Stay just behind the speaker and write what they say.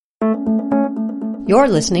You're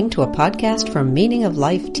listening to a podcast from Meaning of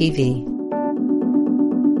Life TV.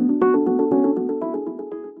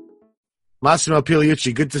 Massimo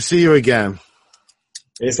Pigliucci, good to see you again.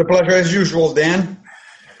 It's a pleasure as usual, Dan.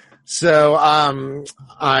 So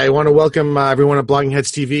I want to welcome everyone at Blogging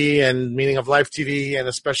Heads TV and Meaning of Life TV, and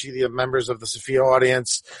especially the members of the Sophia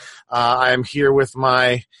audience. I am here with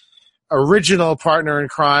my original partner in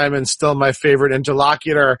crime and still my favorite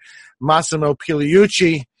interlocutor, Massimo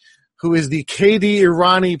Pigliucci, who is the K.D.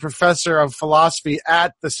 Irani Professor of Philosophy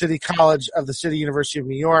at the City College of the City University of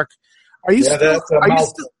New York. Are you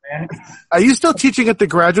still teaching at the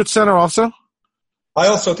Graduate Center also? I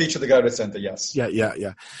also teach at the Graduate Center, yes.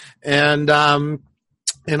 Yeah. And I'm,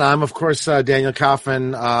 of course, Daniel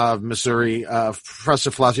Kaufman of Missouri, Professor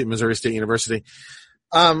of Philosophy at Missouri State University.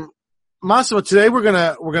 Massimo, today we're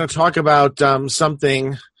gonna talk about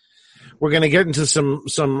something. We're gonna get into some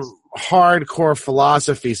hardcore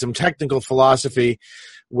philosophy, some technical philosophy,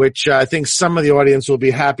 which I think some of the audience will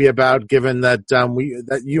be happy about, given that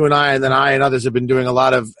that you and I, and then I and others have been doing a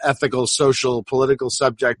lot of ethical, social, political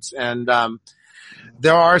subjects, and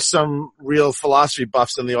there are some real philosophy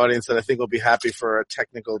buffs in the audience that I think will be happy for a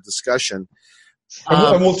technical discussion.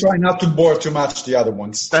 And we'll try not to bore too much the other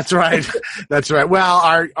ones. That's right. That's right.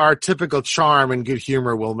 Well, our typical charm and good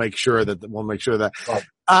humor will make sure that.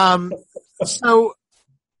 Right. So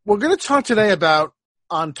we're going to talk today about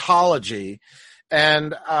ontology,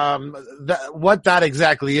 and what that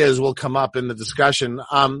exactly is will come up in the discussion.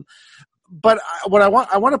 But what I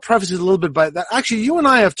want to preface it a little bit by that. Actually, you and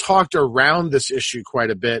I have talked around this issue quite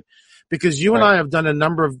a bit, because you and I have done a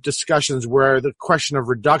number of discussions where the question of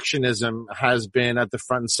reductionism has been at the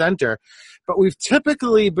front and center. But we've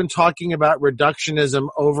typically been talking about reductionism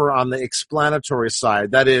over on the explanatory side.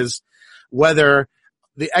 That is, whether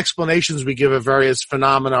the explanations we give of various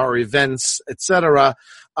phenomena or events, etc.,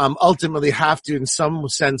 ultimately have to, in some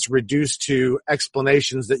sense, reduce to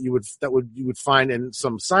explanations that you would find in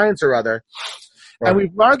some science or other. Right. And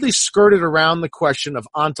we've largely skirted around the question of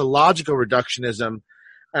ontological reductionism,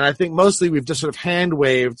 and I think mostly we've just sort of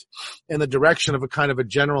hand-waved in the direction of a kind of a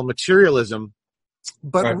general materialism.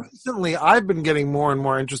 But recently, I've been getting more and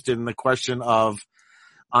more interested in the question of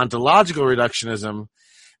ontological reductionism,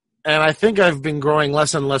 and I think I've been growing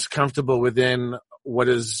less and less comfortable within what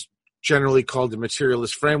is generally called the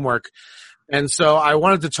materialist framework. And so I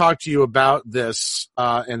wanted to talk to you about this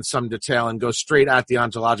in some detail and go straight at the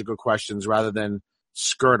ontological questions rather than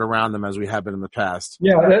skirt around them as we have been in the past.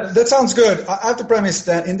 Yeah, that sounds good. I have to premise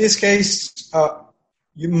that in this case,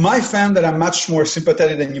 you might find that I'm much more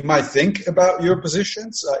sympathetic than you might think about your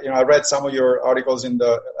positions. I read some of your articles in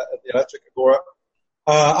the Electric Agora.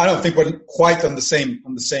 I don't think we're quite on the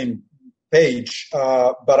same page,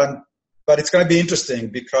 but it's going to be interesting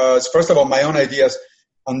because, first of all, my own ideas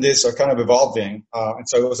on this are kind of evolving, and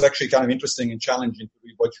so it was actually kind of interesting and challenging to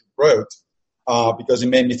read what you wrote. Because it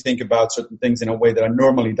made me think about certain things in a way that I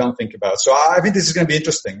normally don't think about. So I think this is going to be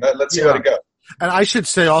interesting. Let's see where it goes. And I should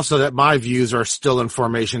say also that my views are still in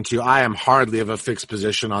formation too. I am hardly of a fixed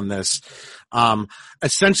position on this.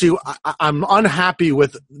 Essentially, I'm unhappy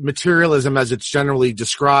with materialism as it's generally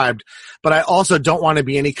described, but I also don't want to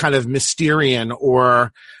be any kind of Mysterian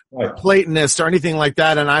or Platonist or anything like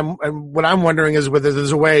that. And what I'm wondering is whether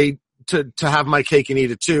there's a way to have my cake and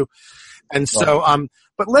eat it too. And so,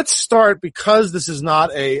 but let's start, because this is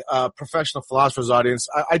not a professional philosopher's audience.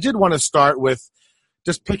 I did want to start with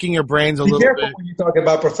just picking your brains a little bit. Be careful when you talk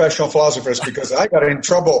about professional philosophers, because I got in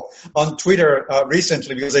trouble on Twitter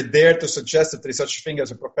recently because I dared to suggest that there is such a thing as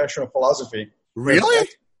a professional philosophy. Really?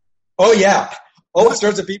 Oh, yeah. All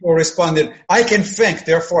sorts of people responded, I can think,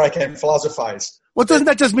 therefore I can philosophize. Well, doesn't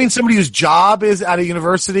that just mean somebody whose job is at a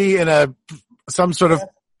university in some sort of...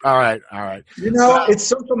 All right. It's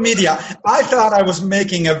social media. I thought I was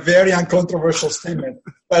making a very uncontroversial statement,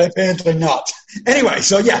 but apparently not. Anyway,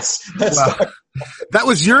 so yes, let's talk. That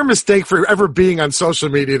was your mistake for ever being on social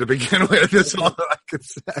media to begin with. That's all I could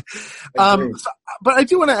say. But I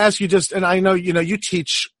do want to ask you just, and I know, you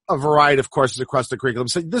teach a variety of courses across the curriculum,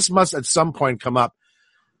 so this must at some point come up.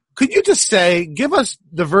 Could you just give us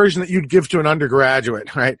the version that you'd give to an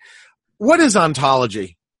undergraduate, right? What is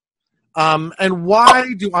ontology? And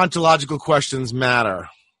why do ontological questions matter?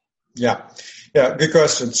 Yeah, good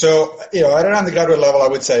question. So, at an undergraduate level, I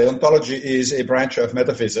would say ontology is a branch of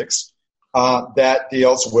metaphysics that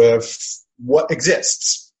deals with what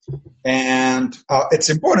exists. And it's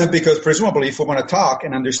important because presumably if we want to talk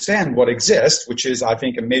and understand what exists, which is, I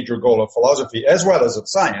think, a major goal of philosophy as well as of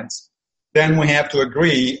science, then we have to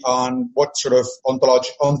agree on what sort of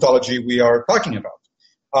ontology we are talking about.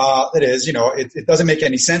 That is, it doesn't make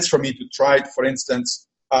any sense for me to try, for instance,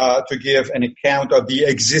 to give an account of the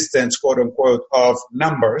existence, quote unquote, of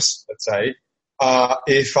numbers, let's say,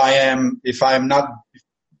 if I am not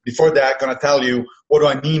before that going to tell you what do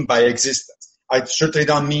I mean by existence. I certainly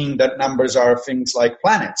don't mean that numbers are things like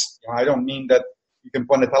planets. I don't mean that you can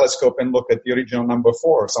point a telescope and look at the original number 4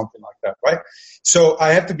 or something like that, right? So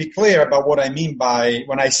I have to be clear about what I mean by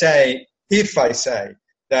when I say, if I say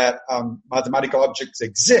that mathematical objects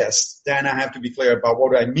exist, then I have to be clear about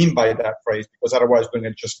what I mean by that phrase, because otherwise we're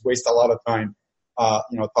going to just waste a lot of time,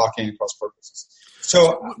 talking across purposes.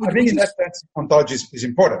 So I think in that sense, ontology is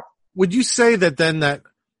important. Would you say that then that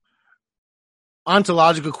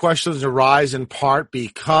ontological questions arise in part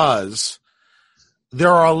because there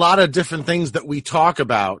are a lot of different things that we talk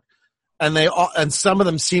about, and some of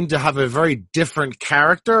them seem to have a very different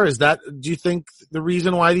character? Do you think the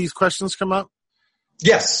reason why these questions come up?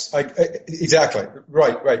 Yes, exactly.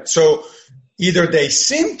 Right. So either they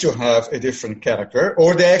seem to have a different character,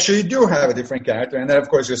 or they actually do have a different character, and that, of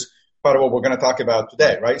course, is part of what we're going to talk about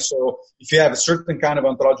today, right? So if you have a certain kind of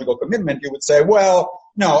ontological commitment, you would say, well,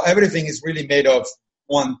 no, everything is really made of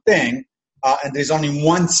one thing, and there's only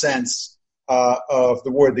one sense of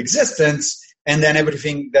the word existence, and then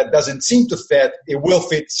everything that doesn't seem to fit, it will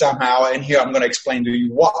fit somehow, and here I'm going to explain to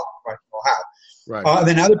you what, right, or how. Right.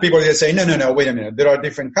 Then other people are say, no, wait a minute. There are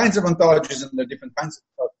different kinds of ontologies, and there are different kinds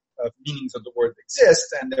of meanings of the word exist,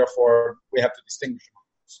 and therefore we have to distinguish them.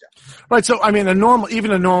 Yeah. Right. So, I mean,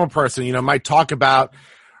 even a normal person, might talk about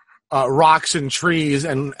rocks and trees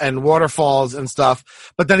and waterfalls and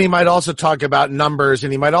stuff, but then he might also talk about numbers,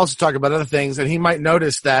 and he might also talk about other things, and he might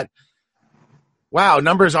notice that, wow,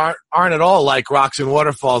 numbers aren't at all like rocks and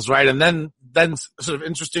waterfalls, right? And then sort of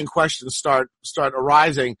interesting questions start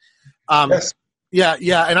arising. Yes.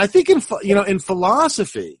 Yeah. And I think in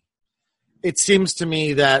philosophy, it seems to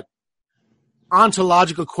me that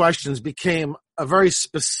ontological questions became a very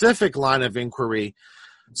specific line of inquiry,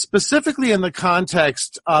 specifically in the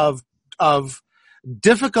context of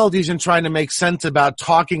difficulties in trying to make sense about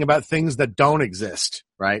talking about things that don't exist,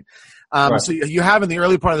 right? Right. So you have in the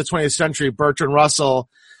early part of the 20th century, Bertrand Russell,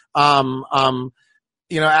 asking,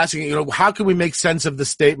 how can we make sense of the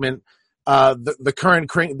statement,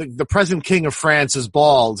 the present king of France is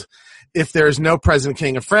bald. If there is no present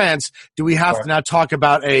king of France, do we have to now talk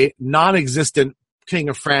about a non-existent king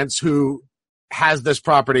of France who has this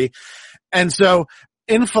property? And so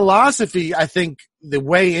in philosophy, I think the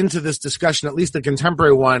way into this discussion, at least the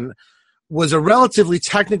contemporary one, was a relatively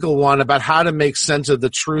technical one about how to make sense of the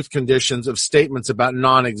truth conditions of statements about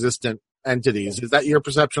non-existent entities. Is that your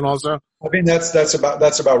perception also? I mean, that's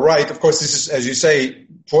about right. Of course, this is, as you say,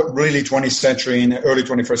 really 20th century and early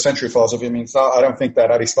 21st century philosophy. I mean, I don't think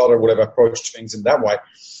that Aristotle would have approached things in that way,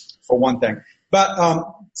 for one thing. But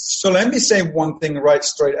so let me say one thing right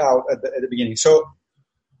straight out at the beginning. So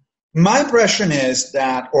my impression is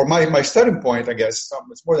that, or my starting point, I guess,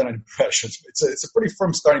 it's more than an impression. It's a pretty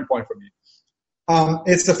firm starting point for me.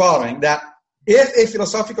 It's the following, that if a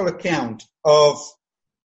philosophical account of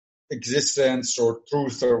existence or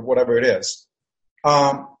truth or whatever it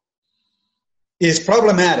is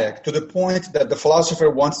problematic to the point that the philosopher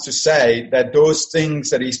wants to say that those things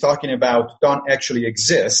that he's talking about don't actually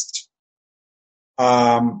exist,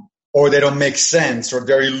 or they don't make sense, or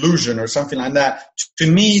they're illusion or something like that. To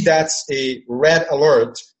me, that's a red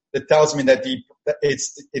alert that tells me that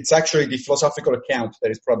it's actually the philosophical account that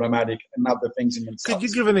is problematic and not the things in themselves. Could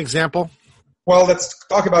you give an example? Well, let's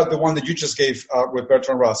talk about the one that you just gave with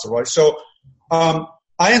Bertrand Russell, right? So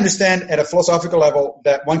I understand at a philosophical level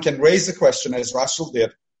that one can raise the question, as Russell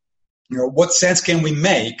did, what sense can we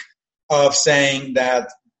make of saying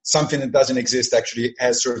that something that doesn't exist actually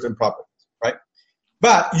has certain properties, right?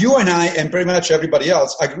 But you and I, and pretty much everybody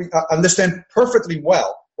else, understand perfectly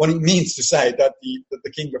well what it means to say that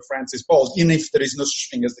the King of France is bald, even if there is no such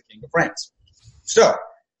thing as the King of France. So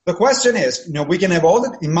the question is, we can have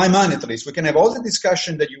in my mind at least, we can have all the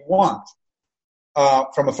discussion that you want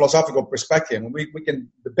from a philosophical perspective. We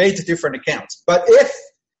can debate different accounts. But if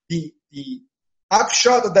the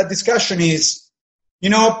upshot of that discussion is,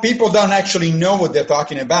 people don't actually know what they're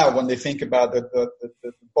talking about when they think about the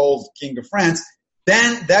bald King of France,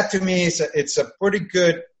 then that to me it's a pretty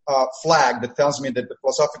good flag that tells me that the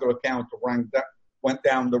philosophical account went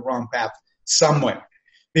down the wrong path somewhere.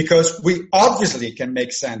 Because we obviously can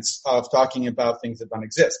make sense of talking about things that don't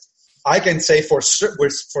exist. I can say with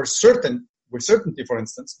certainty, for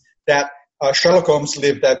instance, that Sherlock Holmes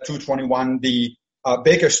lived at 221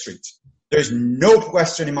 Baker Street. There's no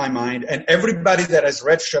question in my mind, and everybody that has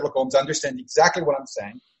read Sherlock Holmes understands exactly what I'm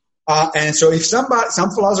saying. And so if some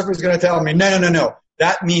philosopher is going to tell me, no,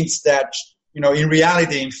 that means that in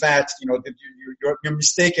reality, in fact, you're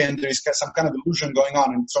mistaken, there is some kind of illusion going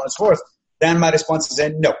on, and so on and so forth, then my response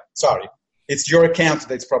is, no, sorry. It's your account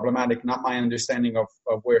that's problematic, not my understanding of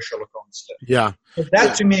where Sherlock Holmes lived. Yeah. So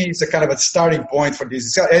that to me is a kind of a starting point for this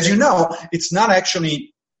discussion. As you know, it's not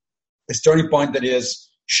actually a starting point that is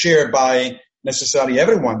shared by necessarily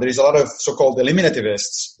everyone. There is a lot of so-called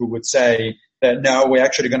eliminativists who would say that no, we're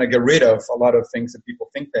actually going to get rid of a lot of things that people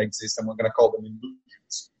think they exist, and we're going to call them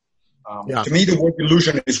illusions. To me, the word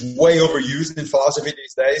illusion is way overused in philosophy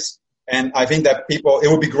these days, and I think that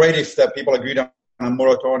it would be great if that people agreed on a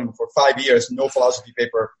moratorium for 5 years, no philosophy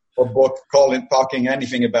paper or book talking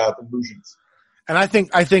anything about illusions. And I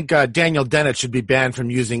think Daniel Dennett should be banned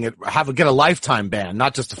from using it. Get a lifetime ban,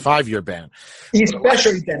 not just a 5-year ban.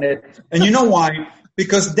 Especially Dennett, and you know why?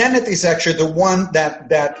 Because Dennett is actually the one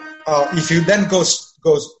that if you then go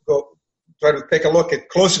try to take a look at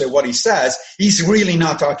closely what he says, he's really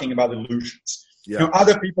not talking about illusions. Yeah.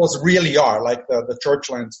 Other people's really are, like the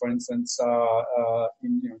Churchlands, for instance,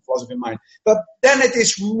 in philosophy of mind. But Dennett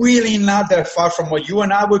is really not that far from what you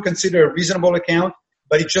and I would consider a reasonable account,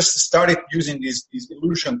 but he just started using this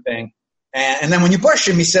illusion thing. And then when you push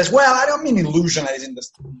him, he says, well, I don't mean illusion as in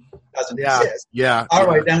this doesn't exist. Yeah. All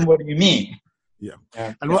right, then what do you mean? Yeah.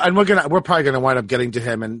 And we're probably gonna wind up getting to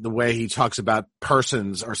him and the way he talks about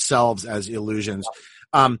persons or selves as illusions.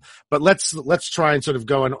 But let's try and sort of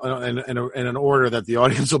go in an order that the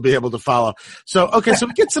audience will be able to follow. So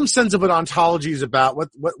we get some sense of what ontology is about,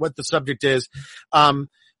 what the subject is.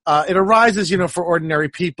 It arises, for ordinary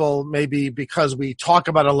people, maybe because we talk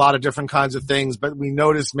about a lot of different kinds of things, but we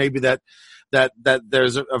notice maybe that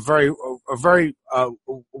there's a very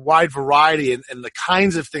wide variety in the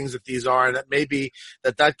kinds of things that these are, and that maybe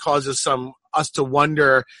that causes us to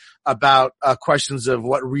wonder about questions of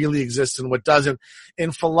what really exists and what doesn't.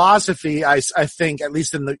 In philosophy, I think, at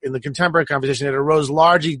least in the contemporary conversation, it arose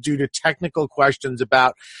largely due to technical questions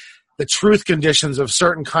about the truth conditions of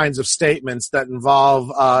certain kinds of statements that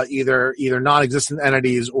involve either non-existent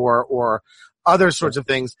entities or other sorts of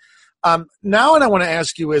things. Now what I want to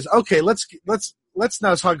ask you is, okay, let's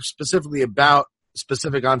now talk specifically about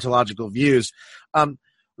specific ontological views.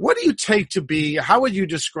 What do you take to be, how would you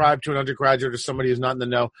describe to an undergraduate or somebody who's not in the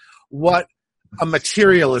know what a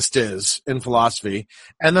materialist is in philosophy?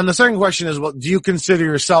 And then the second question is, well, do you consider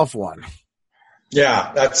yourself one?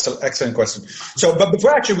 Yeah, that's an excellent question. So, but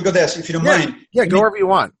before actually we go there, if you don't mind. Yeah, go wherever you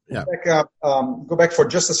want. Yeah. Go back for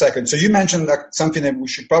just a second. So you mentioned something that we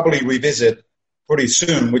should probably revisit pretty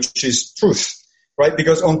soon, which is truth, right?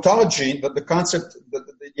 Because ontology, the concept,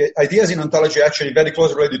 the ideas in ontology are actually very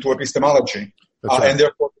closely related to epistemology, right. And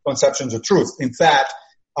therefore the conceptions of truth. In fact,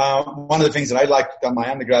 one of the things that I like to tell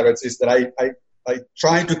my undergraduates is that I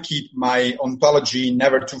try to keep my ontology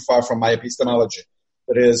never too far from my epistemology.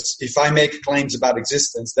 That is, if I make claims about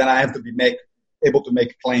existence, then I have to be able to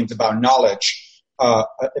make claims about knowledge,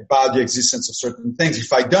 about the existence of certain things.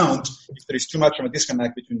 If I don't, if there is too much of a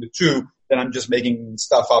disconnect between the two, then I'm just making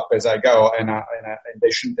stuff up as I go, and they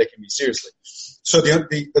shouldn't take me seriously. So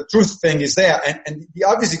the truth thing is there, and the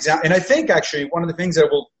obvious example, and I think actually one of the things that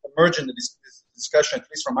will emerge in this discussion, at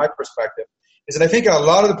least from my perspective, is that I think a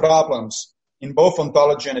lot of the problems in both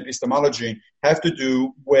ontology and epistemology have to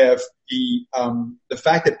do with the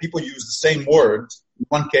fact that people use the same word. In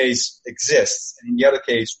one case, exists, and in the other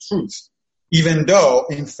case, truth. Even though,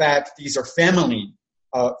 in fact, these are families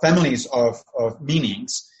of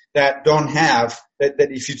meanings that don't have that.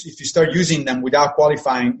 If you start using them without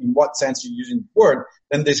qualifying in what sense you're using the word,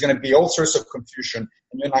 then there's going to be all sorts of confusion,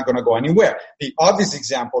 and you're not going to go anywhere. The obvious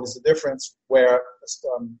example is the difference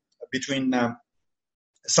between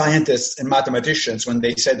scientists and mathematicians when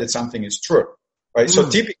they say that something is true, right? So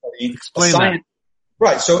typically, explain that.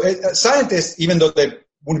 Right. So a scientist, even though they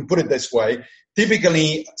wouldn't put it this way,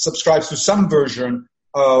 typically subscribes to some version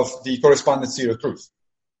of the correspondence theory of truth.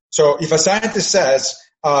 So if a scientist says,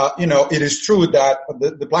 it is true that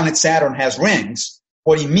the planet Saturn has rings,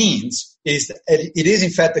 what he means is that it is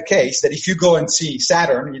in fact the case that if you go and see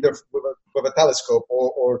Saturn, either with a telescope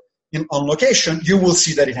or on location, you will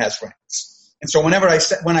see that it has rings. And so when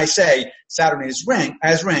I say Saturn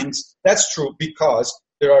has rings, that's true because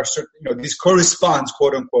there are certain, this corresponds,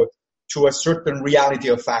 quote unquote, to a certain reality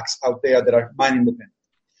of facts out there that are mind independent.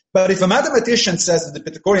 But if a mathematician says that the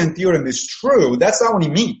Pythagorean theorem is true, that's not what he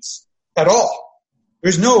means at all.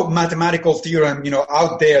 There's no mathematical theorem,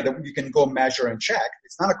 out there that you can go measure and check.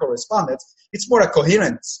 It's not a correspondence. It's more a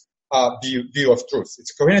coherence view of truth.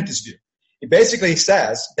 It's a coherentist view. It basically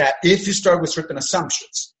says that if you start with certain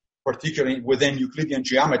assumptions, particularly within Euclidean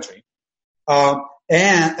geometry,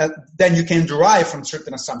 and then you can derive from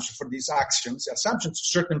certain assumptions for these assumptions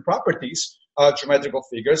certain properties geometrical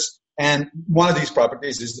figures. And one of these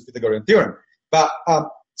properties is the Pythagorean theorem. But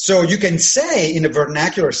so you can say in a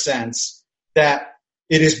vernacular sense that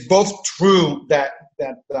it is both true that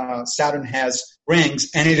Saturn has rings,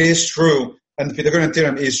 and it is true, and the Pythagorean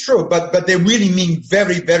theorem is true, but they really mean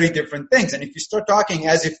very, very different things. And if you start talking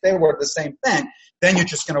as if they were the same thing, then you're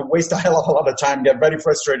just going to waste a hell of a lot of time, get very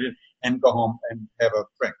frustrated, and go home and have a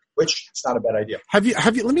drink, which is not a bad idea. Have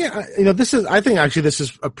you, let me, I think actually this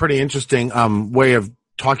is a pretty interesting way of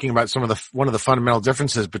talking about one of the fundamental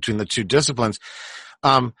differences between the two disciplines.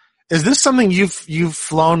 Is this something you've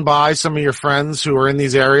flown by some of your friends who are in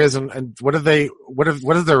these areas, and what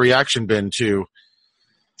has their reaction been to?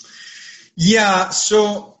 Yeah,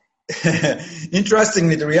 so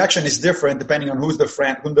interestingly, the reaction is different depending on who's the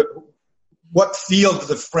friend, what field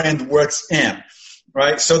the friend works in,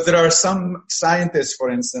 right? So there are some scientists, for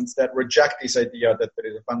instance, that reject this idea that there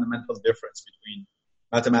is a fundamental difference between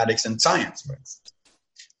mathematics and science, for instance.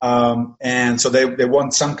 And so they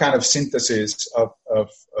want some kind of synthesis of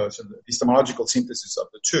sort of epistemological synthesis of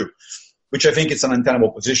the two, which I think is an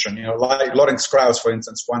untenable position. Like Lawrence Krauss, for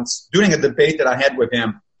instance, once during a debate that I had with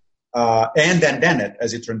him, and Dan Dennett,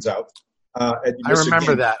 as it turns out. I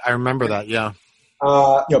remember that. Yeah.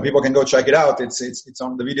 People can go check it out. It's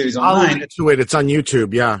on, the video is online. It's on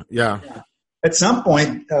YouTube. Yeah. At some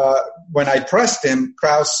point, when I pressed him,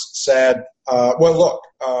 Krauss said, well, look,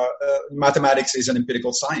 mathematics is an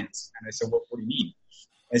empirical science. And I said, what do you mean?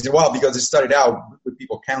 And he said, well, because it started out with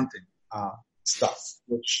people counting stuff,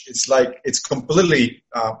 which is like, it's completely,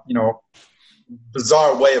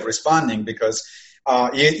 bizarre way of responding, because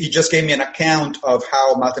he just gave me an account of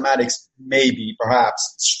how mathematics maybe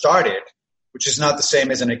perhaps started, which is not the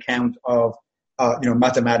same as an account of,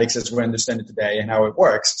 mathematics as we understand it today and how it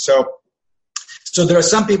works. So there are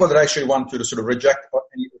some people that actually want to sort of reject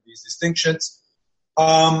any of these distinctions.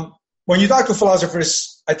 When you talk to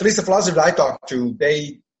philosophers, at least the philosophers I talk to,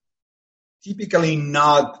 they typically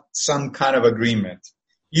nod some kind of agreement,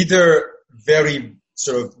 either very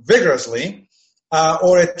sort of vigorously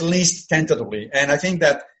or at least tentatively. And I think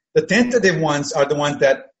that the tentative ones are the ones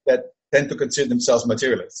that tend to consider themselves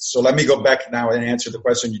materialists. So let me go back now and answer the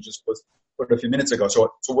question you just put a few minutes ago.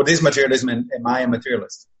 So what is materialism, and am I a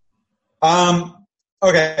materialist?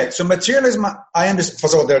 Okay, so materialism, I understand.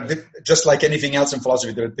 First of all, just like anything else in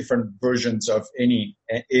philosophy, there are different versions of any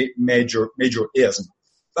major ism.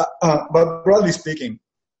 But broadly speaking,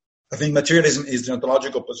 I think materialism is the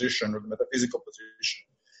ontological position or the metaphysical position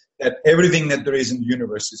that everything that there is in the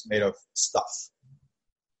universe is made of stuff.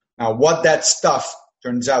 Now, what that stuff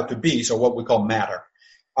turns out to be, so what we call matter,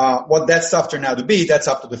 what that stuff turned out to be, that's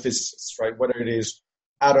up to the physicists, right? Whether it is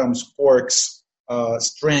atoms, quarks,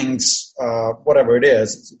 strings, whatever it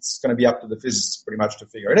is, it's going to be up to the physicists pretty much to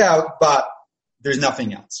figure it out. But there's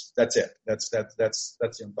nothing else. That's it. That's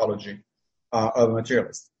the ontology of a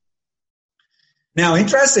materialist. Now,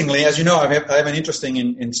 interestingly, as you know, I have an interest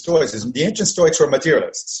in Stoicism. The ancient Stoics were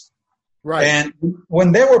materialists, right? And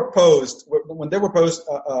when they were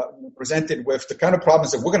presented with the kind of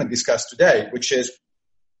problems that we're going to discuss today, which is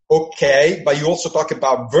okay, but you also talk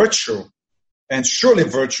about virtue, and surely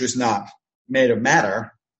virtue is not made of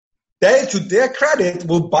matter, they, to their credit,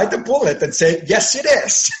 will bite the bullet and say, yes, it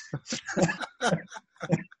is.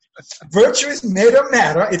 Virtue is made of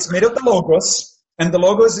matter. It's made of the logos, and the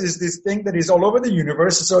logos is this thing that is all over the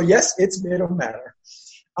universe. So, yes, it's made of matter.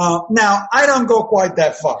 Now, I don't go quite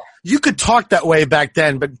that far. You could talk that way back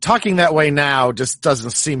then, but talking that way now just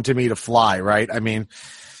doesn't seem to me to fly, right? I mean...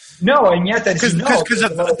 No, and yet that because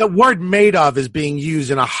the word "made of" is being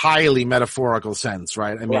used in a highly metaphorical sense,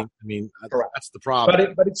 right? I mean, that's the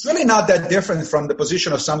problem. But it's really not that different from the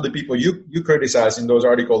position of some of the people you criticize in those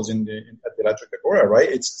articles at the Electric Agora, right?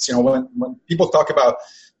 It's when people talk about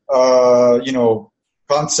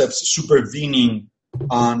concepts supervening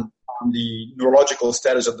on the neurological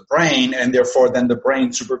status of the brain, and therefore then the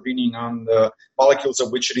brain supervening on the molecules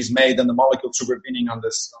of which it is made, and the molecule supervening on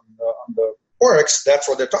the works, that's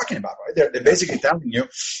what they're talking about, right? They're basically telling you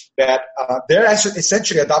that they're actually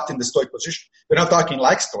essentially adopting the Stoic position. They're not talking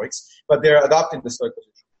like Stoics, but they're adopting the Stoic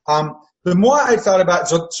position. The more I thought about,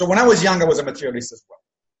 so when I was young, I was a materialist as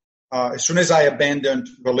well. As soon as I abandoned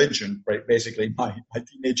religion, right, basically my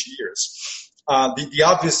teenage years, the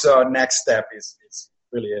obvious next step is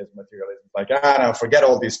materialism. Like, no, forget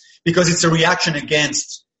all this, because it's a reaction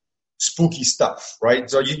against spooky stuff, right?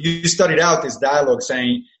 So you started out this dialogue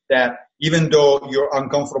saying that even though you're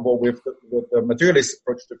uncomfortable with the materialist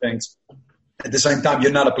approach to things, at the same time,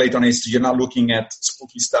 you're not a Platonist, you're not looking at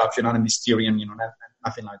spooky stuff, you're not a Mysterian,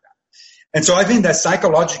 nothing like that. And so I think that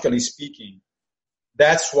psychologically speaking,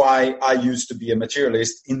 That's why I used to be a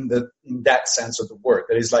materialist in that sense of the word.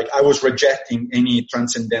 That is, like, I was rejecting any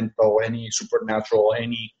transcendental, any supernatural,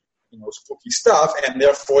 any spooky stuff, and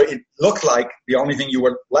therefore it looked like the only thing you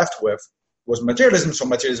were left with was materialism. So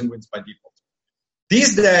materialism wins by default.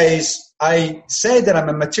 These days, I say that I'm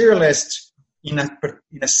a materialist in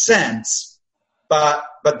a sense, but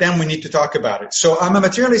then we need to talk about it. So I'm a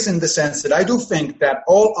materialist in the sense that I do think that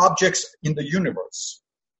all objects in the universe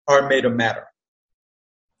are made of matter.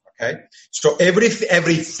 Okay, so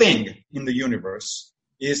everything in the universe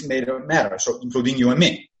is made of matter, so including you and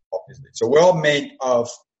me, obviously. So we're all made of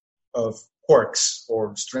quarks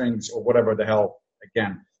or strings or whatever the hell.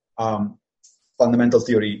 Again, fundamental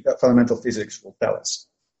physics will tell us.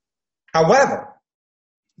 However,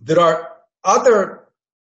 there are other.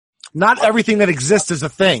 Not everything that exists is a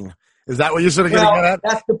thing. Is that what you're sort of getting at?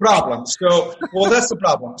 That's the problem. That's the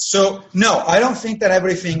problem. So, no, I don't think that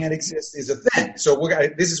everything that exists is a thing. So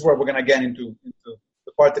this is where we're going to get into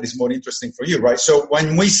the part that is more interesting for you, right? So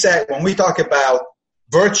when we talk about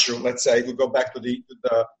virtue, let's say, we go back to the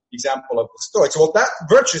example of the Stoics. Well, that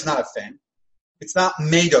virtue is not a thing. It's not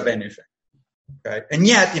made of anything. Okay. And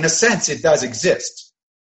yet, in a sense, it does exist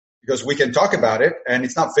because we can talk about it and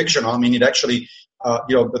it's not fictional. I mean, it actually,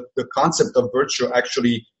 the concept of virtue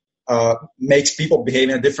actually makes people behave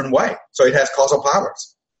in a different way. So it has causal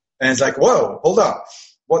powers. And it's like, whoa, hold on.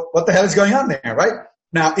 What the hell is going on there, right?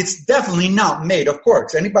 Now, it's definitely not made of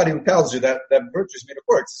quarks. Anybody who tells you that virtue is made of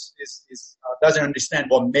quarks doesn't understand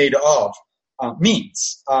what made of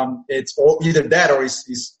means. It's either that or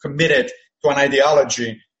is committed to an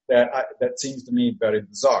ideology that seems to me very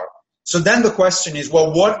bizarre. So then the question is,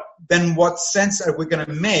 well, what sense are we going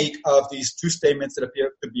to make of these two statements that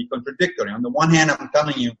appear to be contradictory? On the one hand, I'm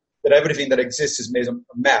telling you that everything that exists is made of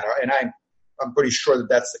matter, and I'm pretty sure that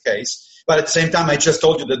that's the case. But at the same time, I just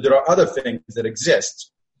told you that there are other things that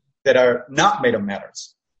exist that are not made of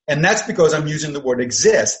matters. And that's because I'm using the word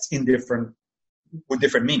exists with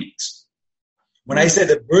different meanings. When I say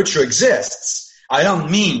that virtue exists, I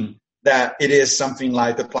don't mean that it is something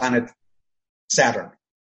like the planet Saturn.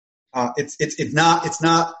 It's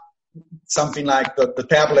not something like the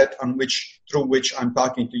tablet through which I'm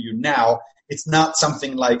talking to you now. It's not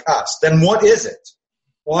something like us. Then what is it?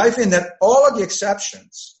 Well, I think that all of the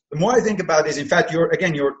exceptions, the more I think about this, in fact, your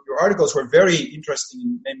articles were very interesting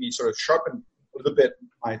and made me sort of sharpen a little bit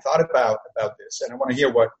my thought about this. And I want to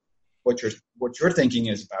hear what your thinking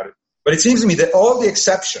is about it. But it seems to me that all the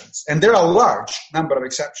exceptions, and there are a large number of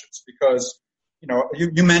exceptions, because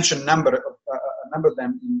you mentioned a number of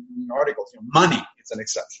them in your articles. Money is an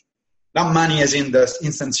exception. Not money as in the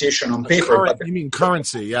instantiation on paper. You mean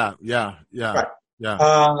currency? Yeah. Right. Yeah.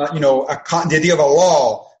 The idea of a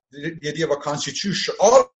law, the idea of a constitution,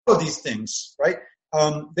 all of these things, right?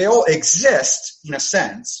 They all exist in a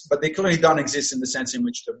sense, but they clearly don't exist in the sense in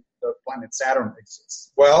which the planet Saturn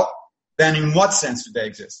exists. Well, then in what sense do they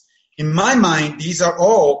exist? In my mind, these are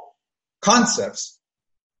all concepts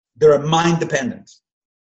that are mind-dependent.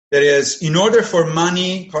 That is, in order for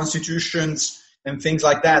money, constitutions, and things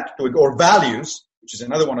like that, or values, which is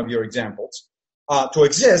another one of your examples, to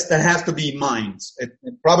exist, there have to be minds,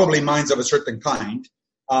 probably minds of a certain kind,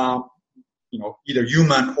 either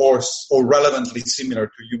human or relevantly similar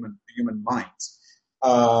to human minds.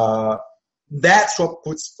 That's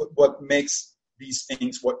what makes these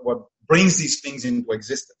things, what brings these things into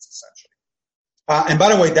existence, essentially. And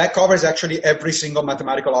by the way, that covers actually every single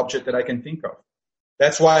mathematical object that I can think of.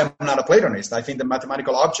 That's why I'm not a Platonist. I think the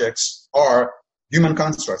mathematical objects are human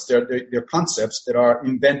constructs. They're concepts that are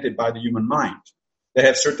invented by the human mind. They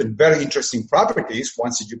have certain very interesting properties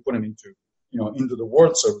once you put them into the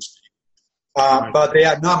world, so to speak. But they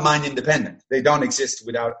are not mind independent. They don't exist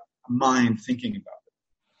without a mind thinking about it.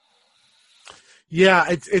 Yeah,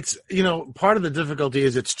 it's part of the difficulty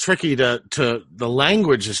is it's tricky to the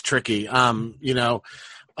language is tricky. And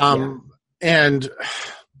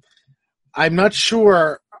I'm not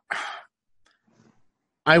sure.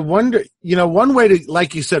 I wonder, one way to,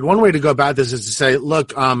 like you said, one way to go about this is to say, look,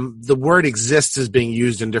 the word exists is being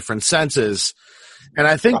used in different senses. And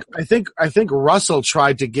I think Russell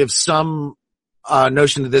tried to give some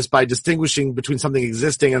notion to this by distinguishing between something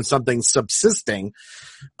existing and something subsisting.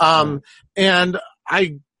 And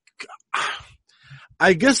I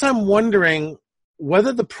guess I'm wondering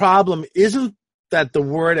whether the problem isn't that the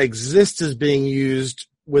word exists is being used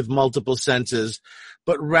with multiple senses,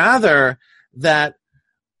 but rather that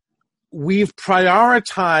we've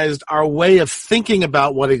prioritized our way of thinking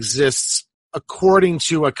about what exists according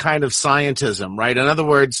to a kind of scientism, right? In other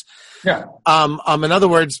words,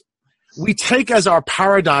 we take as our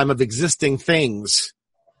paradigm of existing things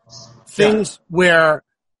things where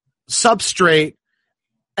substrate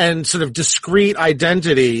and sort of discrete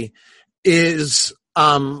identity is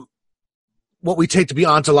what we take to be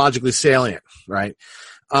ontologically salient, right?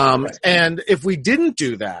 And if we didn't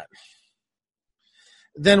do that,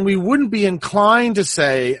 then we wouldn't be inclined to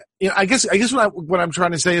say, I guess what I'm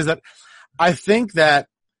trying to say is that I think that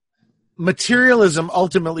materialism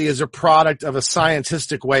ultimately is a product of a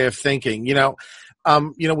scientistic way of thinking. Going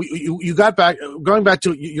back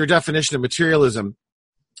to your definition of materialism,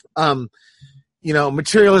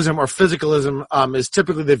 materialism or physicalism is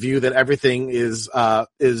typically the view that everything that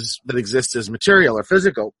exists is material or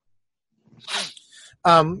physical.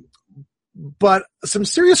 But some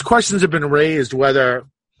serious questions have been raised whether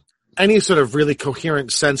any sort of really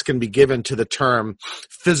coherent sense can be given to the term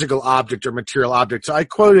physical object or material object. So I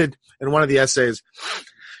quoted in one of the essays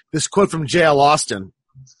this quote from J.L. Austin,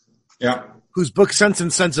 whose book Sense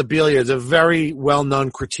and Sensibilia is a very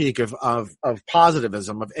well-known critique of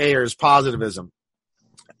positivism, of Ayer's positivism.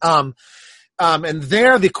 And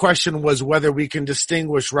there the question was whether we can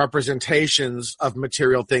distinguish representations of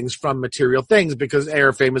material things from material things, because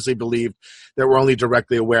Ayer famously believed that we're only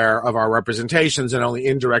directly aware of our representations and only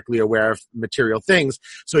indirectly aware of material things.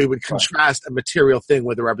 So he would contrast a material thing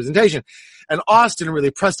with a representation. And Austin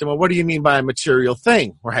really pressed him, well, what do you mean by a material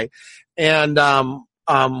thing, right? And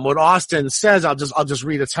what Austin says, I'll just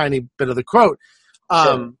read a tiny bit of the quote.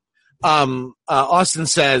 Austin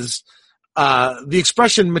says, the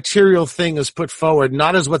expression material thing is put forward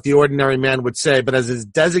not as what the ordinary man would say, but as is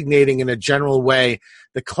designating in a general way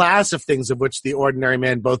the class of things of which the ordinary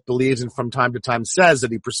man both believes and from time to time says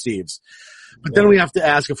that he perceives. But then we have to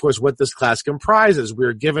ask, of course, what this class comprises. We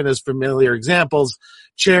are given as familiar examples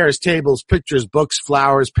chairs, tables, pictures, books,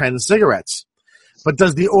 flowers, pens, cigarettes. But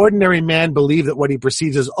does the ordinary man believe that what he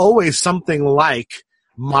perceives is always something like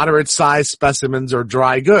moderate-sized specimens or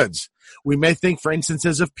dry goods? We may think, for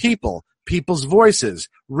instances, of people's voices,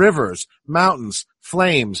 rivers, mountains,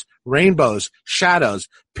 flames, rainbows, shadows,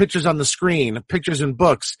 pictures on the screen, pictures in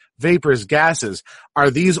books, vapors, gases.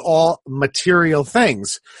 Are these all material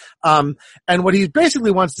things? And what he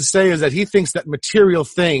basically wants to say is that he thinks that material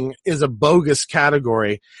thing is a bogus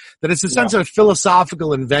category, that it's a sense of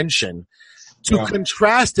philosophical invention to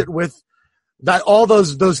contrast it with that all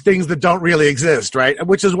those things that don't really exist, right?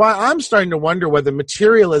 Which is why I'm starting to wonder whether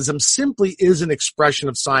materialism simply is an expression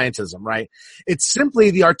of scientism, right? It's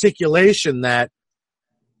simply the articulation that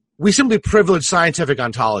we simply privilege scientific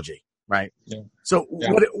ontology, right? So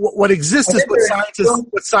what exists is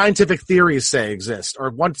what scientific theories say exist,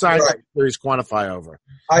 or what scientific theories quantify over.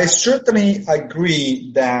 I certainly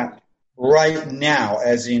agree that right now,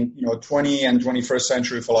 as in 20th and 21st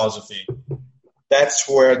century philosophy, that's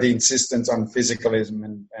where the insistence on physicalism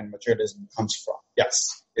and materialism comes from.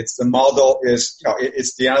 Yes, it's the model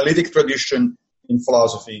it's the analytic tradition in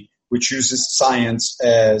philosophy which uses science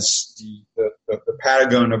as the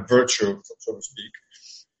paragon of virtue, so to speak,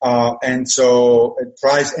 and so it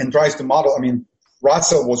tries to model. I mean,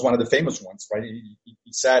 Russell was one of the famous ones, right?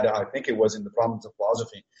 He said, I think it was in the Problems of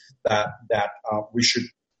Philosophy, that we should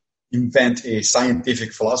invent a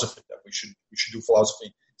scientific philosophy, that we should do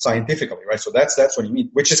philosophy scientifically, right? So that's what he means,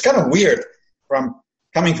 which is kind of weird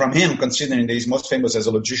coming from him, considering that he's most famous as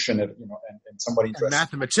a logician, and somebody interested. A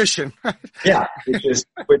mathematician.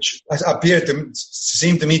 which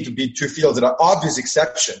seem to me to be two fields that are obvious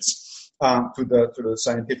exceptions to the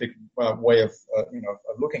scientific way of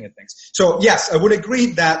looking at things. So yes, I would agree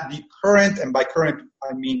that the current, and by current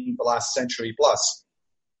I mean the last century plus,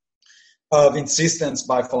 of insistence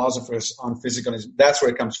by philosophers on physicalism, that's where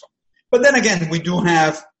it comes from. But then again, we do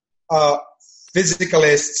have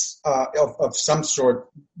physicalists of some sort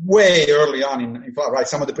way early on in right.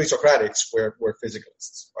 Some of the pre-Socratics were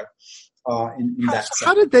physicalists, right? In that sense.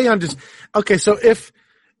 How did they understand? Okay, so if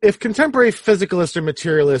contemporary physicalists or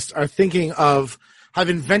materialists are thinking of, have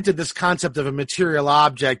invented this concept of a material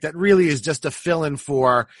object that really is just a fill-in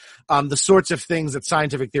for the sorts of things that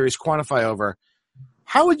scientific theories quantify over,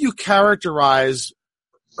 how would you characterize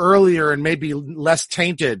earlier and maybe less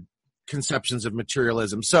tainted conceptions of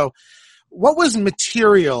materialism? So what was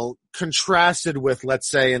material contrasted with, let's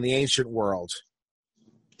say, in the ancient world?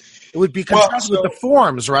 It would be contrasted with the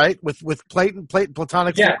forms, right? With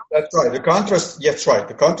Platonic. Yeah, that's right. The contrast. Yes, right.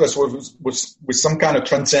 The contrast was with some kind of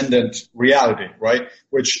transcendent reality, right?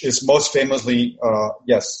 Which is most famously,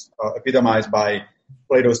 epitomized by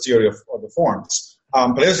Plato's theory of the forms.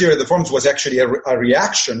 Plato's theory of the forms was actually a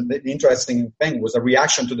reaction. The interesting thing was a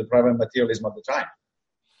reaction to the private materialism of the time.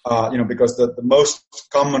 Because the most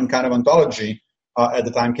common kind of ontology at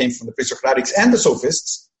the time came from the pre-Socratics and the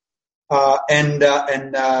Sophists. And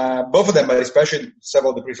both of them, but especially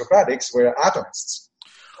several of the pre-Socratics, were atomists.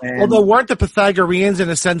 And although weren't the Pythagoreans, in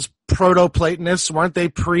a sense, proto-Platonists? Weren't they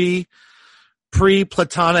pre-Platonic?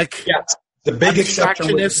 Yes. The big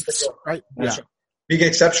exception was, right? Yeah. Big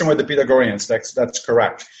exception were the Pythagoreans. That's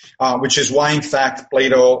correct. Which is why, in fact,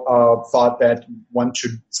 Plato thought that one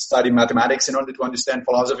should study mathematics in order to understand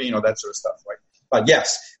philosophy, that sort of stuff, right? But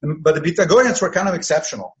yes, but the Pythagoreans were kind of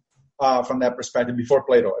exceptional from that perspective before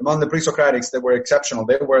Plato. Among the pre-Socratics, they were exceptional.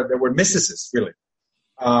 They were mysticists, really,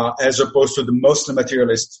 as opposed to the mostly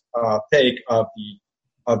materialist take of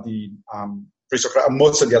the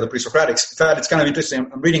most of the other pre-Socratics. In fact, it's kind of interesting.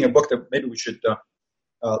 I'm reading a book that maybe we should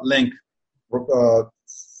link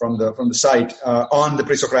from the site on the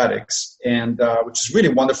pre-Socratics, and which is really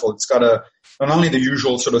wonderful. It's got not only the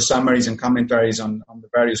usual sort of summaries and commentaries on the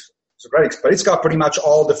various Socratics, but it's got pretty much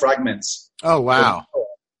all the fragments. Oh wow!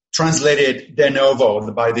 Translated de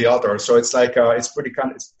novo by the author. So it's like it's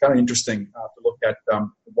kind of interesting to look at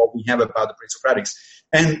what we have about the pre-Socratics,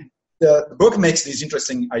 and the book makes this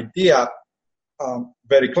interesting idea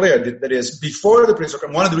very clear. That is, before the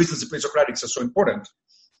pre-Socratics, one of the reasons the pre-Socratics are so important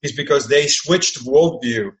is because they switched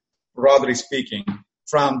worldview, broadly speaking,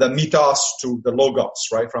 from the mythos to the logos,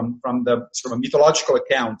 right? From the sort of mythological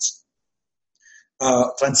accounts,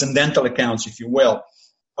 transcendental accounts, if you will,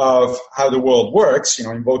 of how the world works,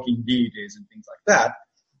 invoking deities and things like that,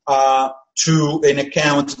 to an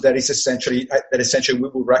account that is essentially we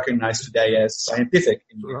will recognize today as scientific,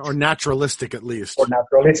 or naturalistic at least. Yeah.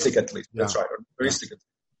 That's right, or naturalistic.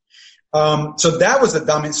 So that was the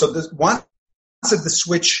dominant. So once the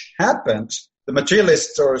switch happened, the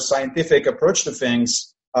materialist or scientific approach to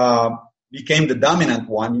things became the dominant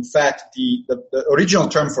one. In fact, the original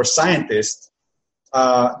term for scientist,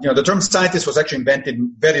 the term scientist was actually invented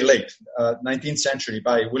very late, 19th century,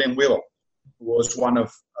 by William Whewell, who was one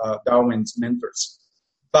of Darwin's mentors.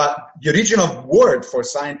 But the original word for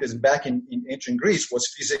scientist back in ancient Greece was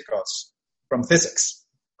physikos, from physics,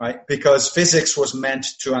 right? Because physics was meant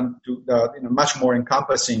to in a much more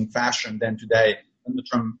encompassing fashion than today, and the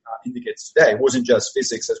term indicates today. It wasn't just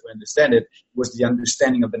physics as we understand it. It was the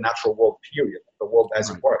understanding of the natural world, period, the world as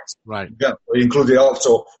it works. Right. Yeah. It included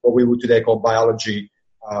also what we would today call biology,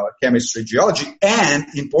 chemistry, geology, and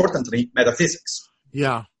importantly, metaphysics.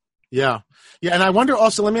 Yeah. And I wonder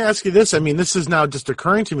also, let me ask you this. I mean, this is now just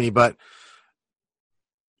occurring to me, but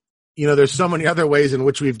there's so many other ways in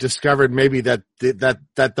which we've discovered maybe that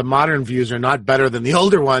the modern views are not better than the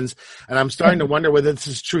older ones. And I'm starting to wonder whether this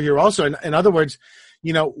is true here also. In other words,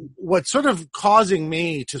 what's sort of causing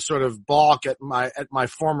me to sort of balk at my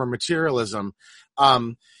former materialism,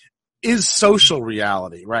 is social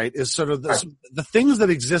reality, right? Is sort of the things that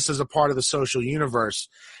exist as a part of the social universe.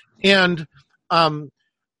 And,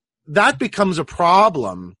 that becomes a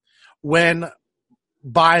problem when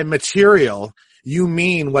by material you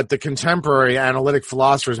mean what the contemporary analytic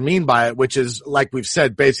philosophers mean by it, which is, like we've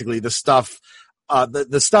said, basically the stuff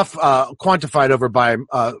quantified over by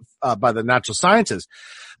the natural sciences.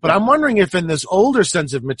 But I'm wondering if in this older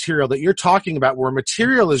sense of material that you're talking about, where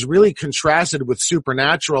material is really contrasted with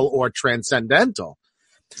supernatural or transcendental,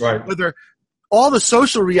 right? Whether all the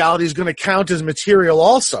social reality is going to count as material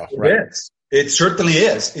also, right? Yes. It certainly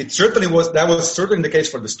is. It certainly was. That was certainly the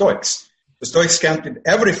case for the Stoics. The Stoics counted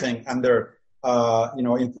everything under,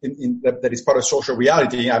 that is part of social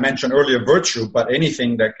reality. I mentioned earlier virtue, but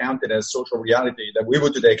anything that counted as social reality, that we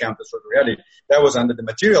would today count as social reality, that was under the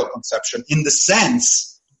material conception, in the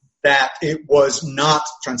sense that it was not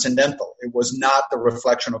transcendental. It was not the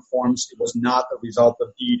reflection of forms. It was not the result of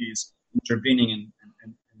deities intervening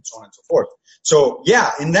and so on and so forth. So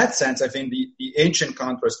yeah, in that sense, I think the ancient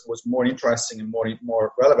contrast was more interesting and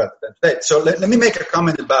more relevant than today. So let me make a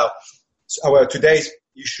comment about our today's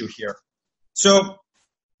issue here. So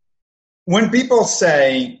when people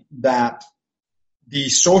say that the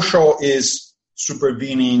social is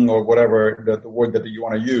supervening, or whatever the word that you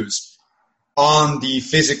want to use, on the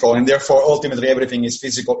physical, and therefore ultimately everything is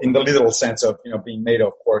physical in the literal sense of being made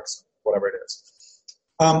of quarks, whatever it is.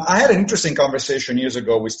 I had an interesting conversation years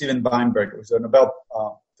ago with Steven Weinberg, who's a Nobel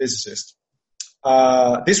physicist.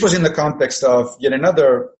 This was in the context of yet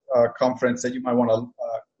another conference that you might want to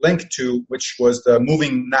link to, which was the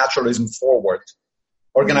Moving Naturalism Forward,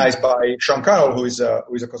 organized by Sean Carroll, who is a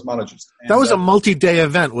cosmologist. And, that was a multi-day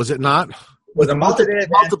event, was it not? Was a multi-day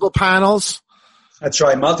event. Multiple panels. That's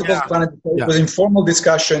right. Multiple panels. It was informal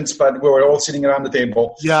discussions, but we were all sitting around the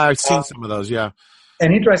table. Yeah, I've seen some of those. Yeah.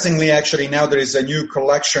 And interestingly, actually, now there is a new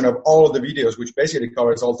collection of all of the videos, which basically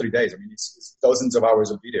covers all 3 days. I mean, it's dozens of hours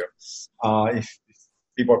of video. If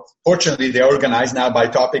people, fortunately, they're organized now by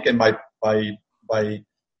topic and by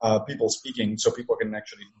people speaking, so people can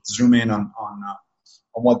actually zoom in on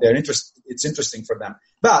what they're interested. It's interesting for them.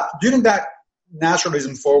 But during that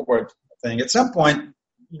naturalism forward thing, at some point,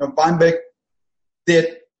 Weinberg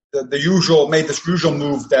did made the usual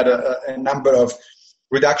move that a number of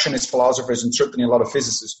reductionist philosophers and certainly a lot of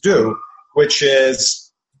physicists do, which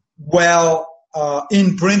is,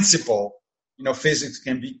 in principle, physics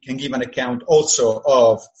can give an account also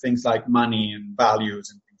of things like money and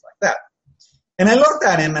values and things like that. And I looked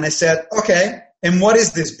at him and I said, okay, and what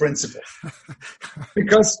is this principle?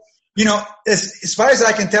 Because, as far as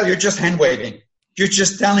I can tell, you're just hand waving. You're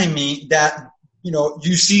just telling me that,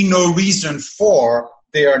 you see no reason for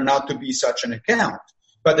there not to be such an account.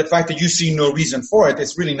 But the fact that you see no reason for it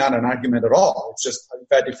is really not an argument at all. It's just, in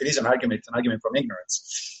fact, if it is an argument, it's an argument from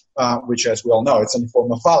ignorance, which, as we all know, it's a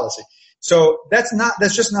form of fallacy. So that's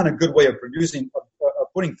just not a good way of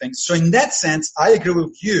putting things. So in that sense, I agree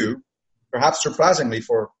with you, perhaps surprisingly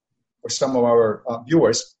for some of our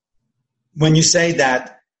viewers, when you say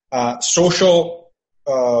that social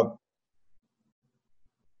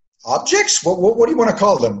objects, what do you want to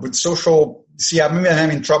call them? With social, maybe I'm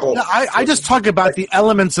having trouble. No, I just talk about the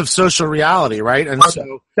elements of social reality, right? And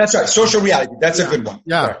so that's right, social reality. That's a good one.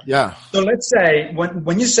 Yeah, right. Yeah. So let's say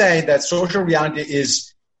when you say that social reality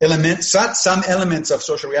is some elements of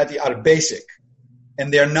social reality are basic,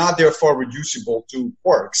 and they're not therefore reducible to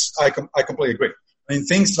quirks. I completely agree. I mean,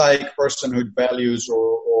 things like personhood, values,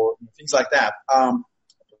 or things like that,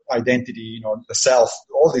 identity, the self,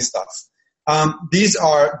 all this stuff. These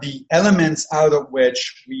are the elements out of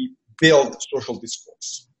which we build social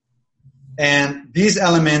discourse. And these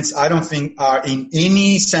elements, I don't think, are in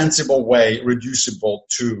any sensible way reducible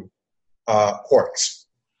to quirks.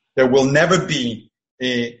 There will never be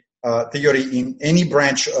a theory in any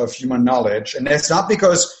branch of human knowledge, and that's not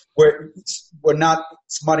because we're not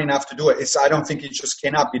smart enough to do it. I don't think it just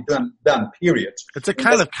cannot be done. Period. It's a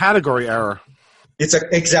kind of category error. It's a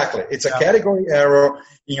category error.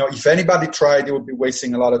 If anybody tried, they would be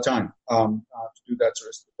wasting a lot of time to do that sort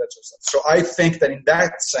of stuff. So I think that in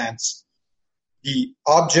that sense, the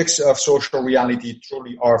objects of social reality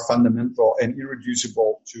truly are fundamental and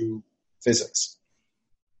irreducible to physics.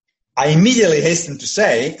 I immediately hasten to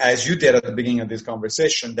say, as you did at the beginning of this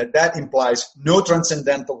conversation, that implies no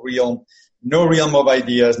transcendental realm, no realm of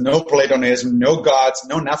ideas, no Platonism, no gods,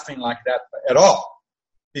 no nothing like that at all.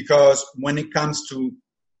 Because when it comes to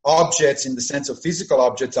objects in the sense of physical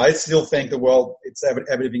objects, I still think the world,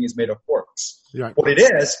 everything is made of quirks. Right. What it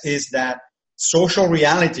is that social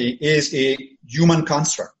reality is a human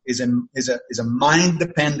construct, is a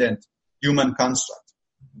mind-dependent human construct.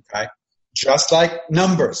 Okay? Just like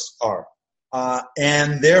numbers are.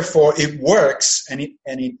 And therefore it works and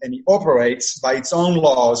it operates by its own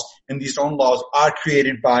laws, and these own laws are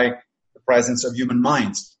created by the presence of human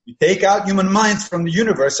minds. You take out human minds from the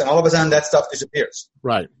universe and all of a sudden that stuff disappears.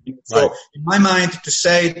 Right. So in my mind, to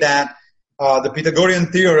say that the Pythagorean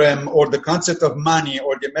theorem or the concept of money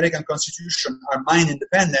or the American Constitution are mind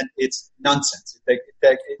independent, it's nonsense.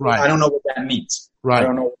 I don't know what that means. Right. I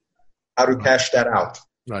don't know how to cash that out.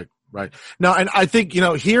 Right. Now, and I think,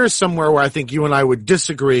 here's somewhere where I think you and I would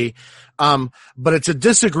disagree, but it's a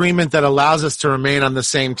disagreement that allows us to remain on the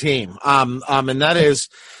same team. And that is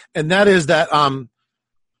that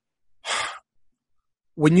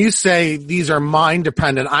when you say these are mind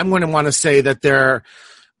dependent, I'm going to want to say that they're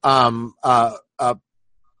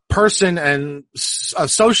person and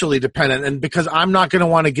socially dependent, and because I'm not going to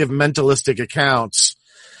want to give mentalistic accounts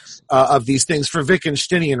of these things for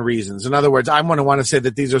Wittgensteinian reasons. In other words, I want to say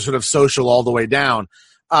that these are sort of social all the way down.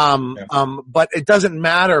 But it doesn't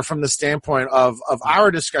matter from the standpoint of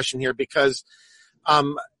our discussion here, because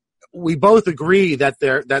we both agree that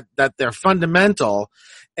they're fundamental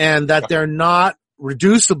and that they're not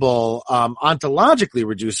reducible, ontologically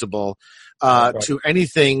reducible to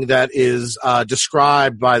anything that is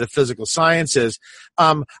described by the physical sciences.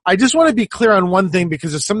 I just want to be clear on one thing,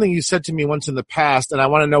 because it's something you said to me once in the past, and I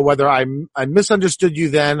want to know whether I misunderstood you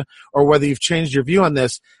then or whether you've changed your view on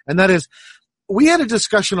this. And that is, we had a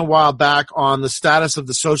discussion a while back on the status of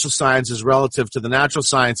the social sciences relative to the natural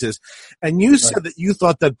sciences, and you said that you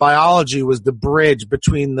thought that biology was the bridge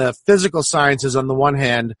between the physical sciences on the one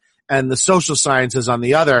hand and the social sciences on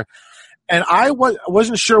the other. And I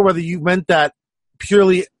wasn't sure whether you meant that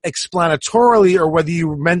purely explanatorily or whether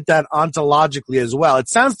you meant that ontologically as well. It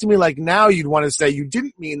sounds to me like now you'd want to say you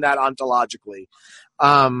didn't mean that ontologically.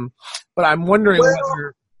 But I'm wondering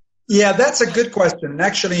whether... Yeah, that's a good question. And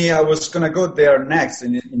actually, I was going to go there next,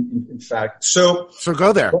 in fact. So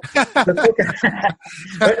go there. let's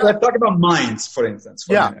talk about minds, for instance.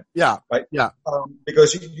 For a minute, right? Yeah.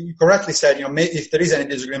 Because you correctly said, if there is any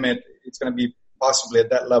disagreement, it's going to be possibly at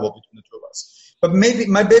that level between the two of us. But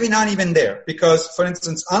maybe not even there. Because, for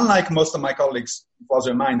instance, unlike most of my colleagues in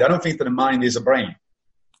philosophy of mind, I don't think that a mind is a brain.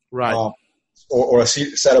 Right. Or a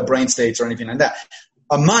set of brain states or anything like that.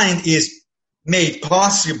 A mind is made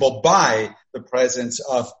possible by the presence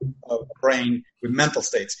of a brain with mental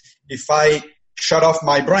states. If I shut off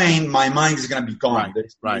my brain, my mind is going to be gone.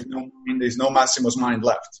 Right. There's no Massimo's mind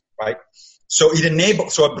left, right? So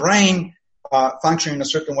a brain functioning in a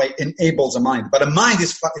certain way enables a mind. But a mind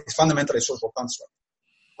is fundamentally a social construct,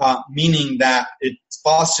 meaning that it's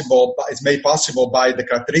made possible by the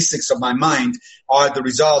characteristics of my mind are the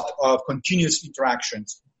result of continuous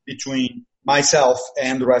interactions between myself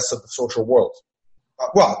and the rest of the social world.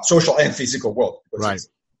 Social and physical world. Right.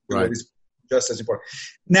 It's just as important.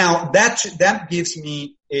 Now, that gives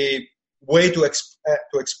me a way to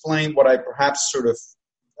explain what I perhaps sort of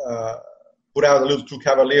put out a little too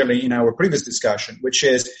cavalierly in our previous discussion, which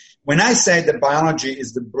is when I say that biology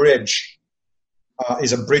is the bridge,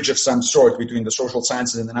 is a bridge of some sort between the social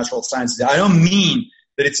sciences and the natural sciences, I don't mean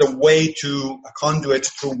that it's a conduit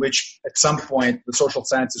through which at some point the social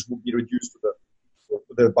sciences will be reduced to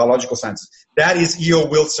the biological sciences. That is E.O.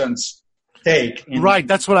 Wilson's take. Right.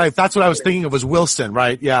 That's what I was thinking of was Wilson.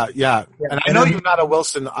 Right. Yeah. And I know you're not a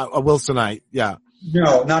Wilsonite. Yeah.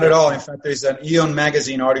 No, not at all. In fact, there's an Eon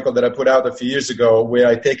magazine article that I put out a few years ago where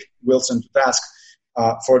I take Wilson to task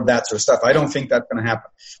for that sort of stuff. I don't think that's going to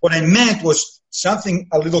happen. What I meant was something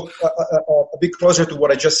a bit closer to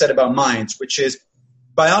what I just said about minds, which is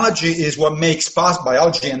biology is what makes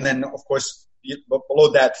biology, and then of course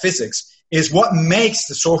below that physics, is what makes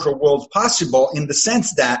the social world possible, in the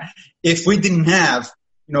sense that if we didn't have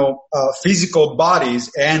physical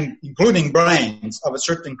bodies and including brains of a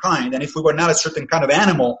certain kind, and if we were not a certain kind of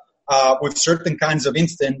animal with certain kinds of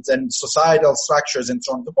instincts and societal structures and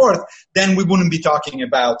so on and so forth, then we wouldn't be talking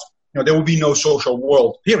about, there would be no social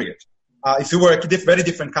world, period. If we were a very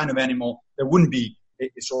different kind of animal, there wouldn't be a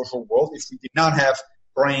social world. If we did not have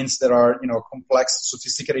brains that are, complex,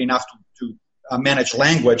 sophisticated enough to manage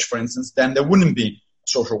language, for instance, then there wouldn't be a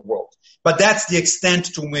social world. But that's the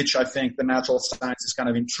extent to which I think the natural sciences kind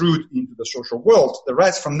of intrude into the social world. The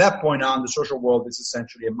rest, from that point on, the social world is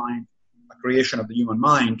essentially a creation of the human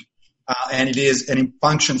mind, and it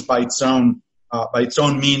functions by its own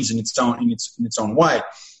means in its own way.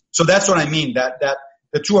 So that's what I mean. That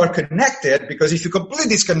the two are connected, because if you completely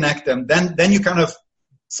disconnect them, then you kind of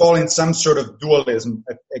fall in some sort of dualism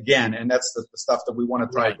again, and that's the stuff that we want to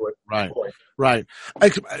try to avoid. Right.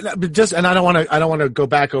 And I don't want to go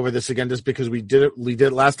back over this again, just because we did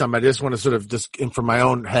it last time. I just want to sort of just from my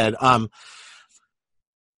own head.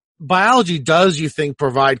 Biology does, you think,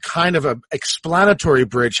 provide kind of an explanatory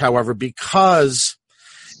bridge, however, because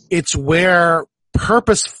it's where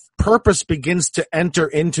purpose begins to enter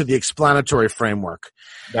into the explanatory framework.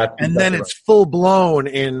 Then it's full blown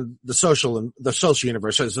in the social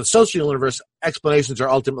universe. So the social universe explanations are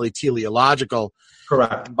ultimately teleological.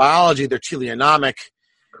 Correct. In biology, they're teleonomic.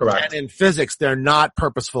 Correct. And in physics, they're not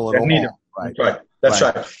purposeful at all. Neither. Right. That's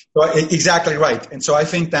right. So exactly right. And so I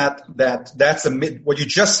think that's what you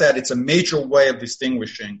just said. It's a major way of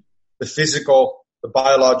distinguishing the physical, the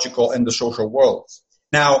biological, and the social worlds.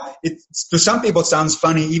 Now, to some people, it sounds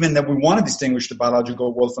funny even that we want to distinguish the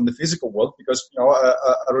biological world from the physical world, because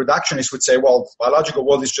a reductionist would say, well, the biological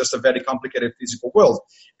world is just a very complicated physical world.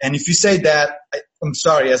 And if you say that, I'm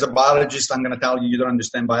sorry, as a biologist, I'm going to tell you don't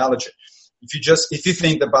understand biology. If you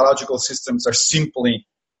think that biological systems are simply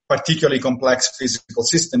particularly complex physical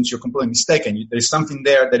systems, you're completely mistaken. There's something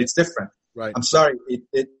there that it's different. Right. I'm sorry.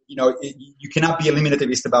 You cannot be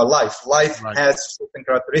eliminativist about life. Life has certain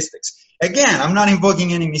characteristics. Again, I'm not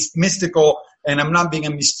invoking any mystical, and I'm not being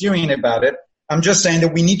a Mysterian about it. I'm just saying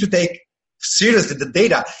that we need to take seriously the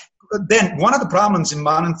data. Then one of the problems in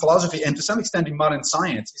modern philosophy, and to some extent in modern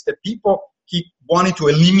science, is that people keep wanting to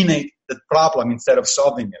eliminate the problem instead of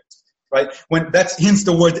solving it. Right? Hence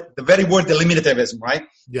the very word eliminativism, right?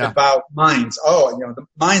 Yeah. About minds. The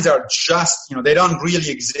minds are just, they don't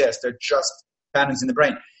really exist. They're just patterns in the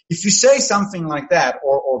brain. If you say something like that,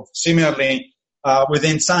 or similarly,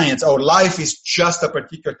 within science, life is just a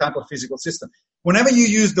particular type of physical system. Whenever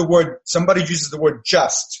somebody uses the word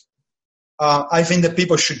just, I think that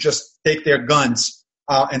people should just take their guns,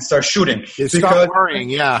 and start shooting. Start worrying.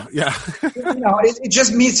 Yeah. It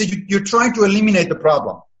just means that you're trying to eliminate the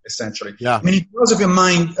problem. Essentially. Yeah. I mean, in philosophy of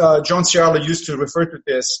mind, John Ciarlo used to refer to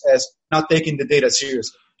this as not taking the data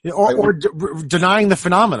seriously. or denying the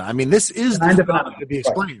phenomena. I mean, this is the phenomena to be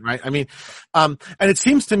explained, right? I mean, and it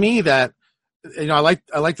seems to me that, I like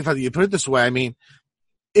the fact that you put it this way. I mean,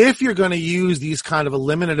 if you're going to use these kind of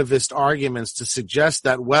eliminativist arguments to suggest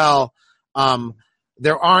that,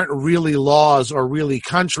 there aren't really laws or really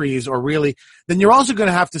countries or really, then you're also going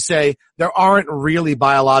to have to say there aren't really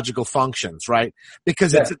biological functions, right?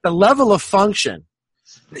 Because it's at the level of function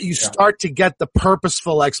that you start to get the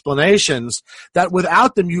purposeful explanations that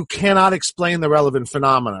without them you cannot explain the relevant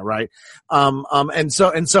phenomena, right? And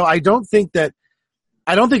so I don't think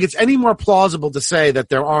it's any more plausible to say that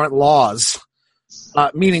there aren't laws,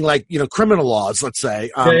 meaning like, criminal laws, let's say,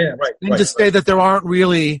 than to say that there aren't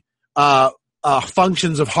really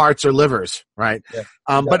functions of hearts or livers, right? Yeah,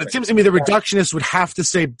 but it seems to me the reductionist would have to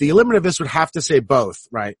say, the eliminativist would have to say both,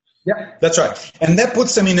 right? Yeah, that's right. And that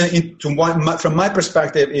puts them from my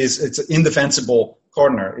perspective, it's an indefensible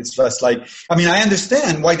corner. It's just like, I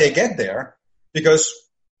understand why they get there, because,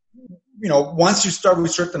 once you start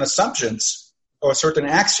with certain assumptions or certain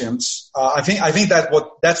axioms, I think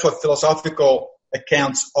that's what philosophical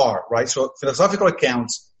accounts are, right? So philosophical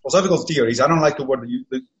theories, I don't like to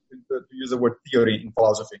use the word theory in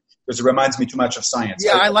philosophy because it reminds me too much of science.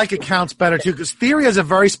 Yeah, I like accounts better too, because theory has a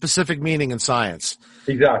very specific meaning in science.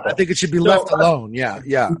 Exactly. I think it should be left alone. Yeah.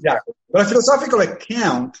 Exactly. But a philosophical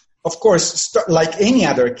account, of course, like any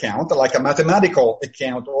other account, like a mathematical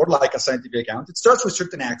account or like a scientific account, it starts with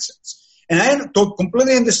certain axioms. And I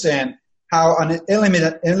completely understand how an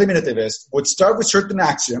eliminativist would start with certain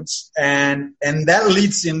axioms, and that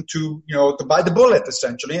leads him to bite the bullet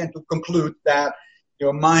essentially, and to conclude that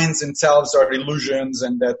minds themselves are illusions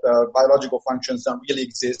and that biological functions don't really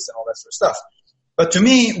exist and all that sort of stuff. But to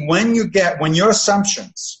me, when your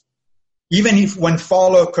assumptions, even if when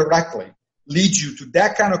followed correctly, lead you to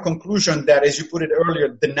that kind of conclusion that, as you put it earlier,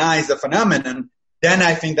 denies the phenomenon, then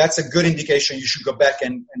I think that's a good indication you should go back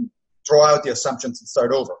and throw out the assumptions and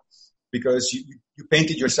start over, because you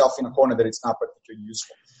painted yourself in a corner that it's not particularly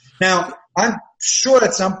useful. Now, I'm sure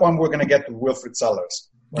at some point we're going to get to Wilfrid Sellars.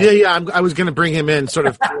 Right? Yeah. I was going to bring him in sort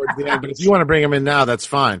of towards the end, but if you want to bring him in now, that's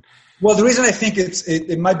fine. Well, the reason I think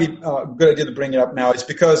it might be a good idea to bring it up now is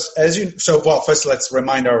because first let's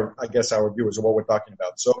remind our viewers of what we're talking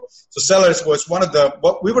about. So Sellars was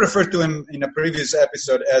what we referred to him in a previous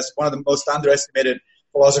episode as one of the most underestimated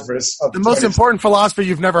philosophers of the most important philosopher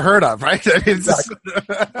you've never heard of, right? Exactly.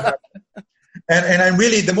 And I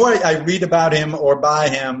really, the more I read about him or by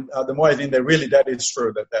him, the more I think that is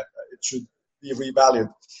true, that it should be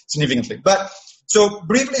revalued significantly. But so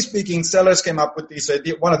briefly speaking, Sellars came up with this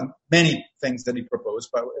idea. One of the many things that he proposed,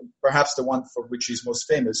 but perhaps the one for which he's most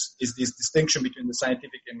famous, is this distinction between the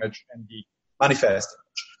scientific image and the manifest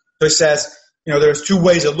image. So he says, there's two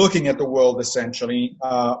ways of looking at the world, essentially.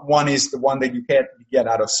 One is the one that you get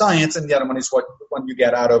out of science, and the other one is the one you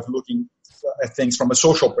get out of looking at things from a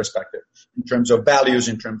social perspective, in terms of values,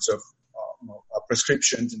 in terms of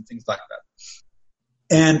prescriptions and things like that.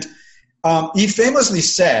 And he famously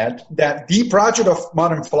said that the project of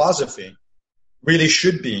modern philosophy really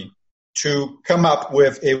should be to come up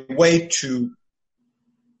with a way to,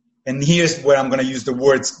 and here's where I'm going to use the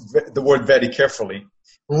word very carefully,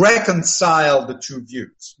 reconcile the two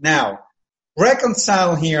views. Now,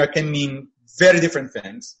 reconcile here can mean very different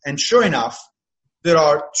things. And sure enough, there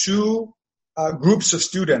are two groups of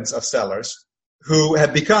students of Sellars who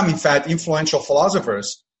have become, in fact, influential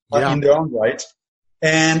philosophers in their own right.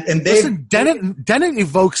 And Dennett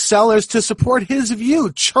evokes Sellars to support his view.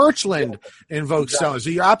 Churchland invokes Sellars. So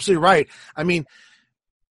you're absolutely right. I mean,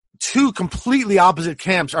 two completely opposite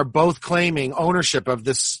camps are both claiming ownership of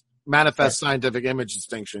this manifest scientific image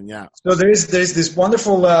distinction. Yeah. So there's this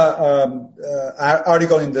wonderful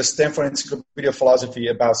article in the Stanford Encyclopedia of Philosophy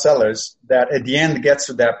about Sellars that at the end gets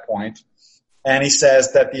to that point. And he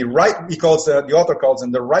says that the author calls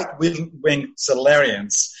them the right-wing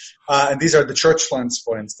Sellarians, and these are the Churchlands,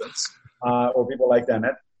 for instance, or people like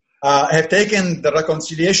Dennett, have taken the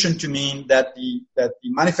reconciliation to mean that the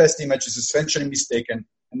manifest image is essentially mistaken,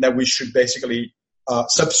 and that we should basically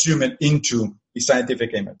subsume it into the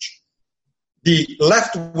scientific image. The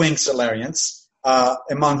left-wing Sellarians,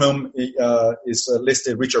 among whom is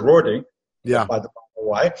listed Richard Rorty, by the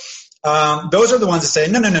why, those are the ones that say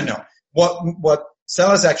no. What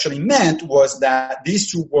Sellars actually meant was that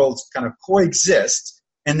these two worlds kind of coexist,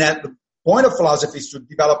 and that the point of philosophy is to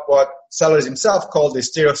develop what Sellars himself called a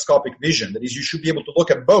stereoscopic vision. That is, you should be able to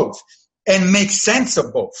look at both and make sense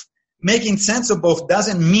of both. Making sense of both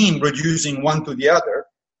doesn't mean reducing one to the other.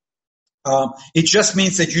 It just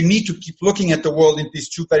means that you need to keep looking at the world in these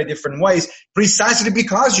two very different ways, precisely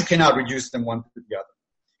because you cannot reduce them one to the other.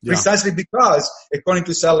 precisely because, according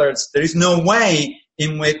to Sellers, there is no way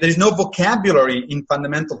in which there is no vocabulary in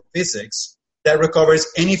fundamental physics that recovers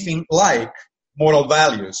anything like moral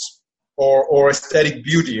values or aesthetic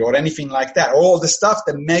beauty or anything like that. All the stuff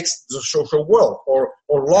that makes the social world or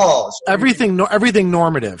laws. Everything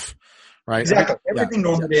normative, right? Exactly. Everything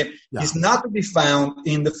normative is not to be found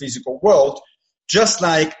in the physical world, just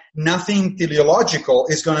like nothing teleological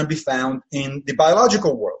is going to be found in the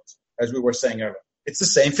biological world, as we were saying earlier. It's the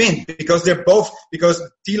same thing because because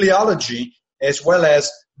teleology as well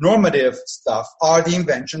as normative stuff are the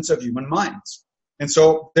inventions of human minds. And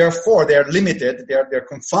so, therefore, they're limited, they're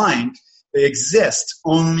confined, they exist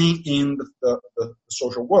only in the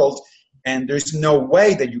social world, and there's no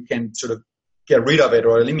way that you can sort of get rid of it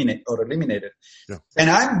or eliminate it. Yeah.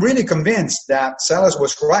 And I'm really convinced that Sellers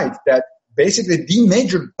was right, that basically the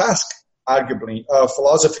major task, arguably, of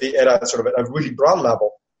philosophy at a sort of a really broad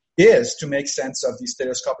level is to make sense of the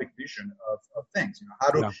stereoscopic vision of things.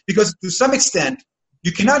 Because to some extent,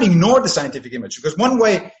 you cannot ignore the scientific image, because one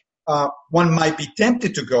way one might be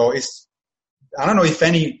tempted to go is, I don't know if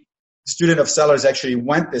any student of Sellers actually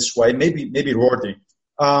went this way, maybe Rorty.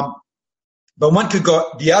 But one could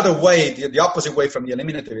go the other way, the opposite way from the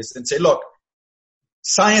eliminativist, and say, look,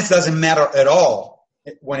 science doesn't matter at all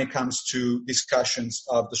when it comes to discussions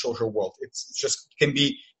of the social world.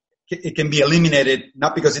 It can be eliminated,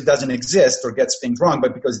 not because it doesn't exist or gets things wrong,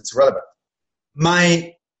 but because it's irrelevant.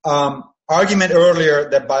 My argument earlier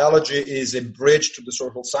that biology is a bridge to the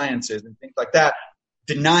social sciences and things like that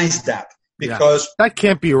denies that, because that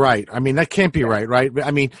can't be right. I mean, that can't be right?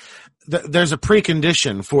 I mean, there's a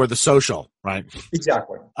precondition for the social, right?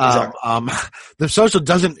 Exactly. The social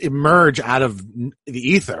doesn't emerge out of the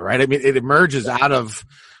ether, right? I mean, it emerges out of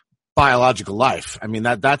biological life. I mean,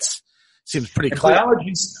 that's seems pretty clear.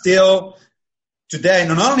 Biology still today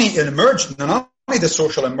not only the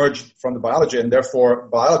social emerged from the biology and therefore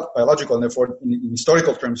biological, and therefore in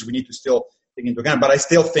historical terms we need to still take into account. But I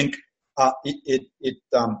still think it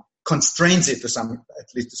constrains it at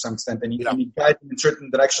least to some extent, and it guides in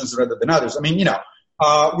certain directions rather than others. I mean,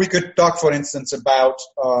 we could talk, for instance, about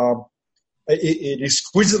an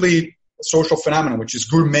exquisitely social phenomenon, which is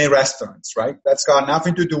gourmet restaurants, right? That's got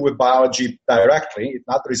nothing to do with biology directly. It's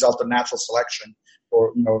not the result of natural selection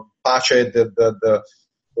or, Pache,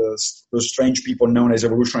 those strange people known as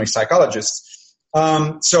evolutionary psychologists.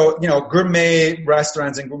 So, gourmet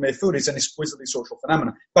restaurants and gourmet food is an exquisitely social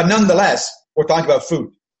phenomenon. But nonetheless, we're talking about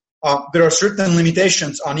food. There are certain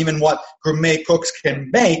limitations on even what gourmet cooks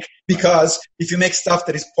can make, because if you make stuff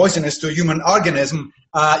that is poisonous to a human organism,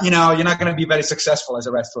 you're not going to be very successful as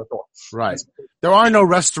a restaurateur. Right. There are no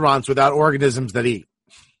restaurants without organisms that eat.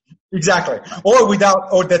 Exactly. Or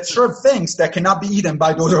that serve things that cannot be eaten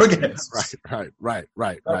by those organisms. Right.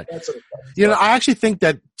 I actually think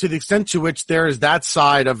that to the extent to which there is that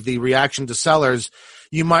side of the reaction to Sellers,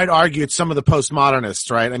 you might argue it's some of the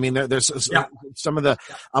postmodernists, right? I mean, there's some of the,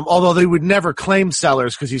 although they would never claim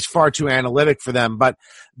Sellers because he's far too analytic for them, but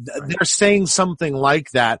they're saying something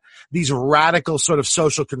like that. These radical sort of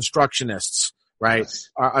social constructionists, right,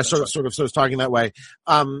 are sort of talking that way.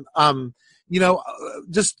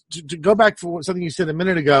 Just to go back to something you said a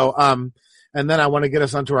minute ago, and then I want to get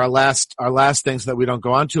us onto our last thing so that we don't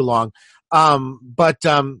go on too long. I'm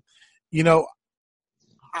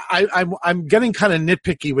getting kind of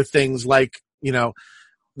nitpicky with things like,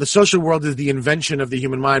 the social world is the invention of the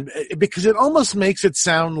human mind, because it almost makes it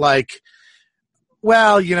sound like,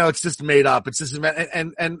 well, it's just made up. It's just,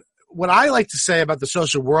 and what I like to say about the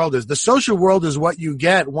social world is what you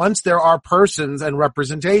get once there are persons and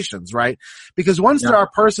representations, right? Because once there are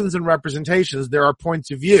persons and representations, there are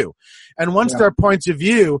points of view. And once there are points of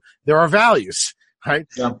view, there are values. Right?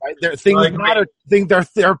 Yeah. Right? Things matter. They're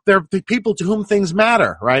the people to whom things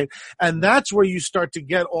matter, right? And that's where you start to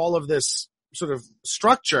get all of this sort of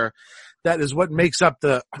structure that is what makes up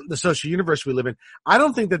the social universe we live in. I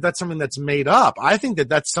don't think that that's something that's made up. I think that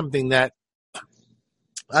that's something that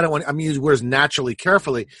I'm using words naturally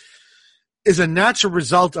carefully, is a natural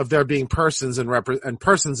result of there being persons and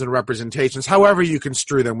representations, however you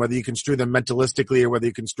construe them, whether you construe them mentalistically or whether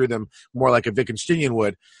you construe them more like a Wittgensteinian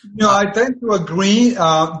would. No, I tend to agree.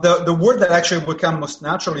 The word that actually would come most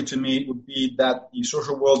naturally to me would be that the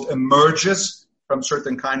social world emerges from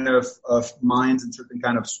certain kind of minds and certain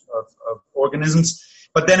kind of organisms.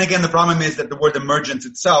 But then again, the problem is that the word emergence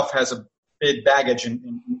itself has a big baggage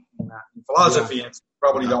in philosophy, and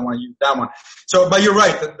probably don't want to use that one. So, but you're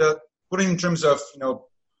right. The putting in terms of,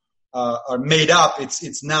 are made up,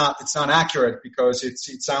 it's not accurate because it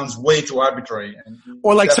sounds way too arbitrary.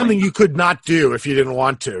 Or like something you could not do if you didn't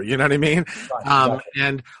want to. You know what I mean? Right, exactly.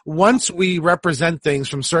 And once we represent things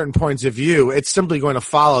from certain points of view, it's simply going to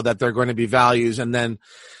follow that they're going to be values, and then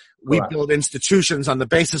we build institutions on the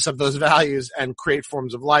basis of those values and create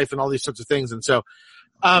forms of life and all these sorts of things. And so,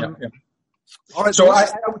 all right, so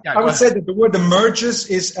I would say that the word emerges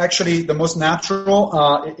is actually the most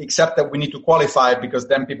natural, except that we need to qualify it because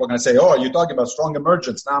then people are going to say, oh, you're talking about strong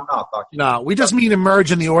emergence. No, I'm not talking. No, we just mean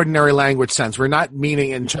emerge in the ordinary language sense. We're not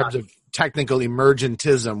meaning in terms of technical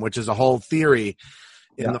emergentism, which is a whole theory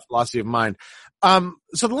in the philosophy of mind.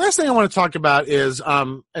 So the last thing I want to talk about is,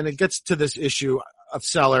 and it gets to this issue of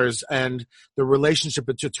Sellers and the relationship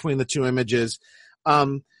between the two images.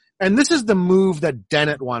 And this is the move that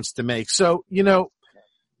Dennett wants to make. So, you know,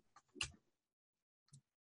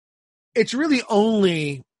 it's really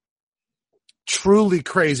only truly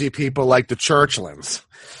crazy people like the Churchlands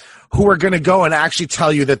who are going to go and actually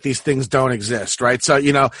tell you that these things don't exist, right? So,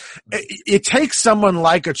 you know, it takes someone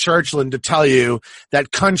like a Churchland to tell you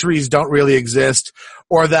that countries don't really exist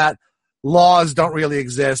or that laws don't really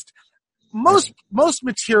exist. Most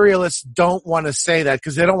materialists don't want to say that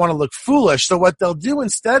because they don't want to look foolish. So what they'll do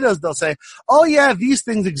instead is they'll say, oh yeah, these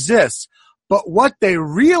things exist. But what they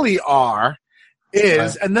really are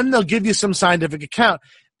is, and then they'll give you some scientific account.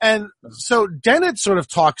 And so Dennett sort of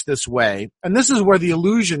talks this way, and this is where the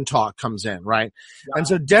illusion talk comes in, right? Yeah. And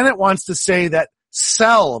so Dennett wants to say that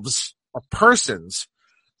selves or persons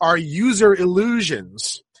are user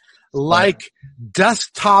illusions, like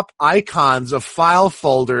desktop icons of file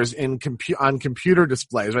folders on computer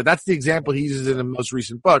displays, right? That's the example he uses in the most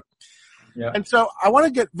recent book. Yeah. And so I want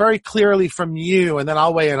to get very clearly from you, and then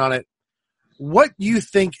I'll weigh in on it, what you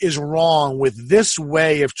think is wrong with this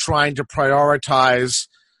way of trying to prioritize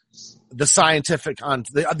the scientific,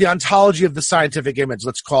 the ontology of the scientific image,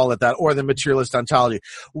 let's call it that, or the materialist ontology.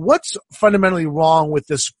 What's fundamentally wrong with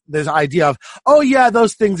this idea of, oh yeah,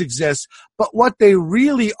 those things exist, but what they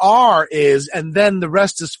really are is, and then the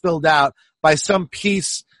rest is filled out by some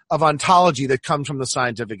piece of ontology that comes from the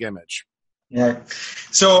scientific image? Yeah.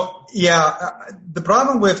 So, the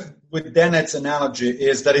problem with Dennett's analogy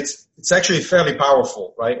is that it's actually fairly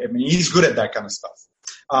powerful, right? I mean, he's good at that kind of stuff.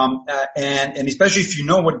 And especially if you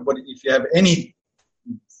know if you have any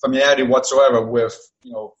familiarity whatsoever with,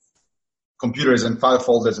 you know, computers and file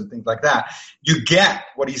folders and things like that, you get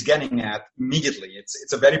what he's getting at immediately.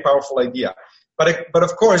 It's a very powerful idea. But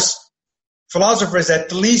of course, philosophers,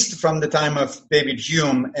 at least from the time of David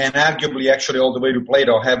Hume and arguably actually all the way to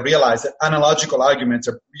Plato, have realized that analogical arguments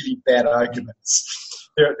are really bad arguments.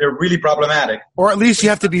 They're really problematic. Or at least you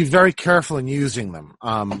have to be very careful in using them.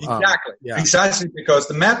 Exactly. Precisely because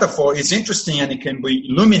the metaphor is interesting and it can be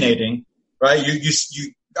illuminating, right?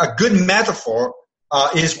 A good metaphor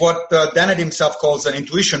is what Dennett himself calls an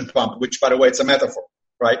intuition pump, which, by the way, it's a metaphor,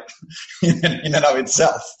 right? in and of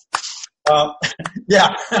itself. Right.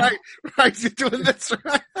 You're doing this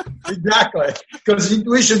right. Exactly. Because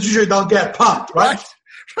intuitions usually don't get pumped, right?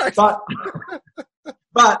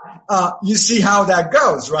 But you see how that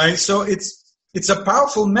goes, right? So it's a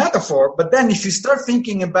powerful metaphor. But then if you start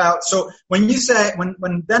thinking about, so when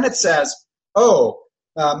Dennett says,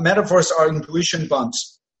 metaphors are intuition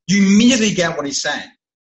pumps, you immediately get what he's saying.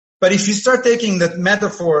 But if you start taking that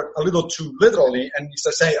metaphor a little too literally and you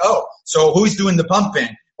start saying, so who's doing the pumping?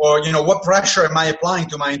 Or, you know, what pressure am I applying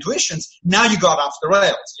to my intuitions? Now you got off the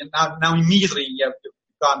rails. Now immediately you've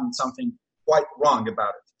gotten something quite wrong about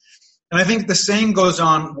it. And I think the same goes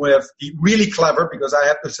on with the really clever, because I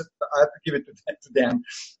have to give it to Dan,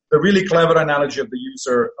 the really clever analogy of the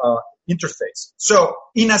user interface. So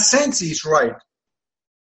in a sense, he's right,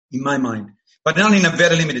 in my mind, but not in a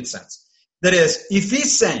very limited sense. That is, if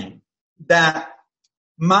he's saying that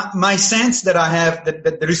my sense that I have that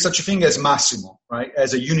there is such a thing as Massimo, right,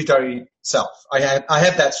 as a unitary self, I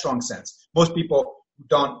have that strong sense. Most people who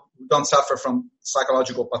don't suffer from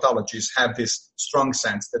psychological pathologies have this strong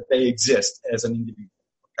sense that they exist as an individual,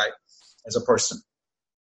 okay, as a person.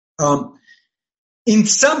 In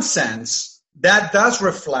some sense, that does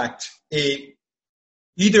reflect a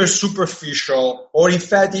either superficial or, in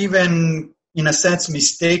fact, even in a sense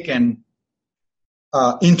mistaken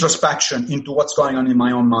introspection into what's going on in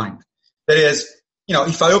my own mind. That is, you know,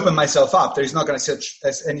 if I open myself up, there is not going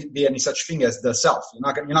to be any such thing as the self. You're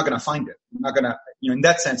not going to find it. You're not going to, you know, in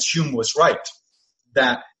that sense, Hume was right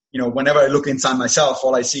that, you know, whenever I look inside myself,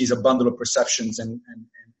 all I see is a bundle of perceptions and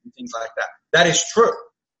things like that. That is true.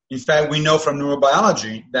 In fact, we know from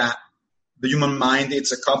neurobiology that the human mind,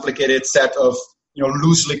 it's a complicated set of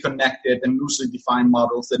loosely connected and loosely defined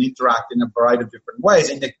models that interact in a variety of different ways,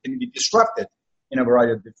 and they can be disrupted in a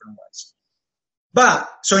variety of different ways. But,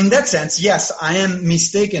 so in that sense, yes, I am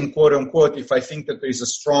mistaken, quote unquote, if I think that there is a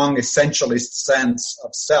strong essentialist sense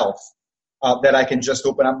of self that I can just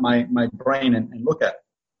open up my brain and look at.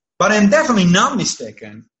 But I'm definitely not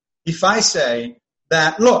mistaken if I say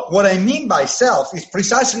that, look, what I mean by self is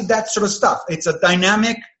precisely that sort of stuff. It's a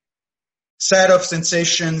dynamic set of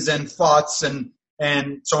sensations and thoughts and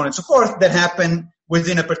so on and so forth that happen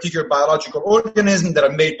within a particular biological organism that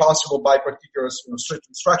are made possible by particular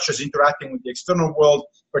certain structures interacting with the external world,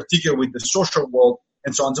 particularly with the social world,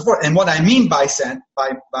 and so on and so forth. And what I mean by self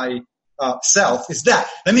is that.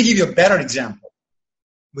 Let me give you a better example,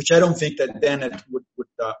 which I don't think that Dennett would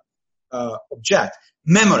object.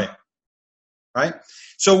 Memory, right?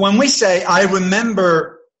 So when we say, I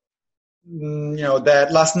remember, that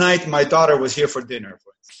last night my daughter was here for dinner,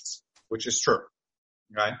 for instance, which is true,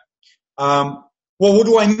 right? Well, what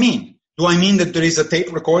do I mean? Do I mean that there is a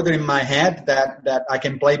tape recorder in my head that I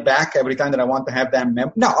can play back every time that I want to have that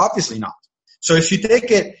memory? No, obviously not. So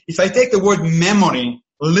if I take the word memory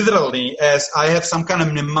literally as I have some kind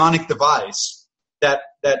of mnemonic device that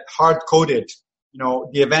hard-coded,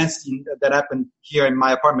 the events that happened here in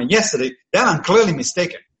my apartment yesterday, then I'm clearly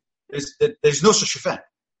mistaken. There's no such thing.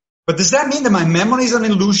 But does that mean that my memory is an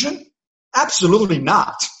illusion? Absolutely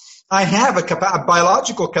not. I have a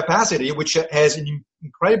biological capacity which has an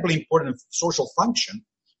incredibly important social function,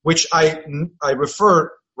 which I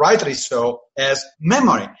refer, rightly so, as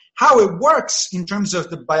memory. How it works in terms of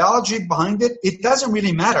the biology behind it, it doesn't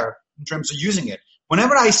really matter in terms of using it.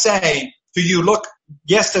 Whenever I say to you, look,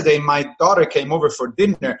 yesterday my daughter came over for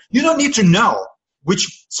dinner, you don't need to know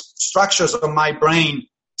which structures of my brain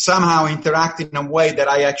somehow interact in a way that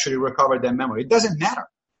I actually recover that memory. It doesn't matter.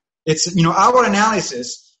 It's, our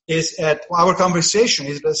analysis is our conversation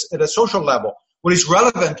is at a social level. What is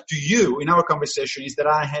relevant to you in our conversation is that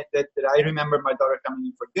I remember my daughter coming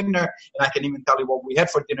in for dinner, and I can even tell you what we had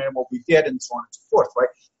for dinner and what we did, and so on and so forth, right?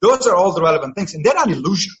 Those are all the relevant things, and they're not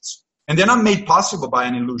illusions, and they're not made possible by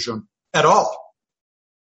an illusion at all.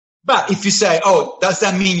 But if you say, oh, does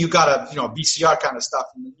that mean you got a VCR kind of stuff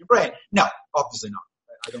in your brain? No, obviously not.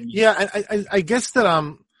 I don't mean that. I guess that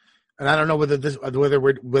and I don't know whether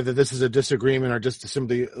this is a disagreement or just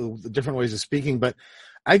simply different ways of speaking, but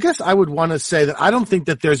I guess I would want to say that I don't think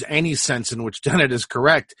that there's any sense in which Dennett is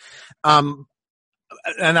correct. And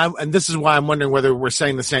this is why I'm wondering whether we're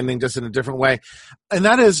saying the same thing just in a different way. And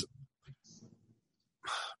that is,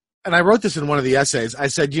 and I wrote this in one of the essays, I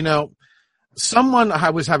said, I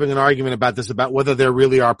was having an argument about this, about whether there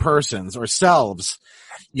really are persons or selves,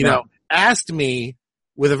 asked me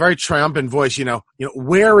with a very triumphant voice,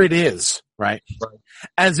 where it is, right?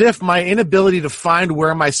 As if my inability to find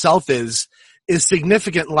where myself is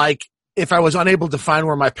significant, like if I was unable to find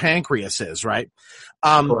where my pancreas is, right?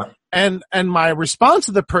 And my response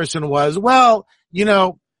to the person was, well,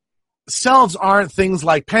 selves aren't things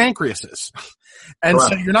like pancreases. And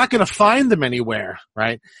so you're not going to find them anywhere,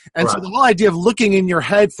 right? And so the whole idea of looking in your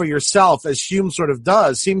head for yourself, as Hume sort of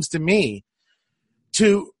does, seems to me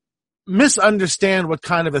to misunderstand what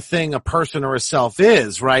kind of a thing a person or a self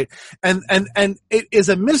is, right? And it is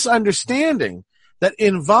a misunderstanding that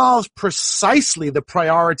involves precisely the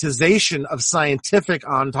prioritization of scientific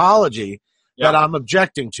ontology that I'm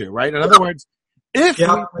objecting to, right? In other words, if we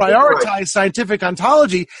prioritize scientific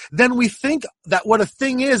ontology, then we think that what a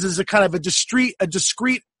thing is a kind of a discrete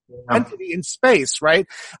entity in space, right?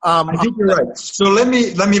 I think you're right. So let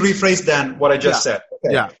me rephrase then what I just said.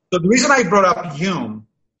 Okay. Yeah. So the reason I brought up Hume,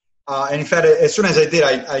 and in fact, as soon as I did,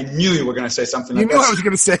 I knew you were going to say something like that. You knew I was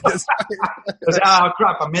going to say this.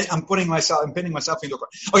 Crap! I'm pinning myself into a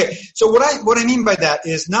corner. Okay, so what I mean by that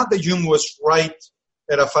is not that Hume was right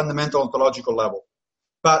at a fundamental ontological level,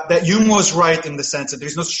 but that Hume was right in the sense that there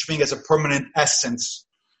is no such thing as a permanent essence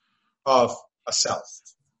of a self,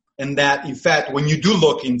 and that in fact, when you do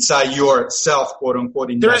look inside your self, quote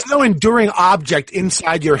unquote, there is no enduring object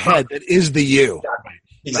inside your head that is the you.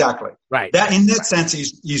 Exactly. Right. That in that sense,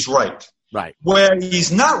 he's right. Right. Where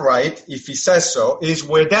he's not right, if he says so, is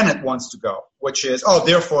where Dennett wants to go, which is,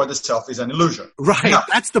 therefore the self is an illusion. Right. No.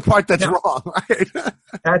 That's the part that's wrong. Right.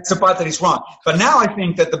 That's the part that is wrong. But now I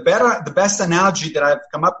think that the best analogy that I've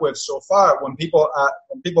come up with so far, when people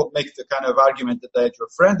make the kind of argument that your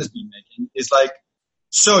friend has been making, is like,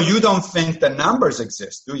 so you don't think that numbers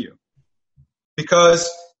exist, do you?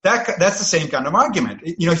 Because that's the same kind of argument.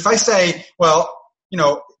 If I say, well,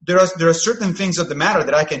 there are certain things of the matter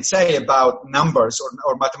that I can say about numbers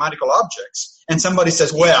or mathematical objects. And somebody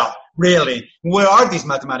says, well, really, where are these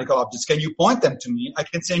mathematical objects? Can you point them to me? I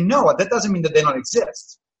can say, no, that doesn't mean that they don't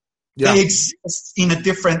exist. Yeah. They exist in a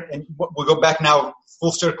different, and we'll go back now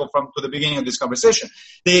full circle to the beginning of this conversation.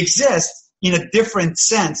 They exist in a different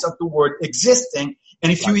sense of the word existing.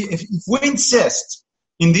 And if we insist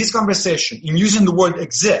in this conversation in using the word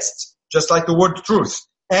exist, just like the word truth,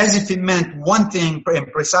 as if it meant one thing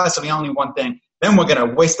and precisely only one thing, then we're going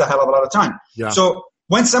to waste a hell of a lot of time. Yeah. So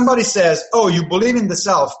when somebody says, oh, you believe in the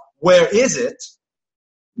self, where is it?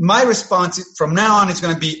 My response from now on is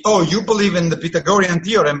going to be, oh, you believe in the Pythagorean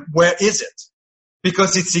theorem, where is it?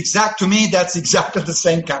 Because to me, that's exactly the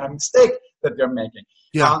same kind of mistake that they're making.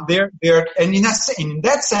 Yeah. And in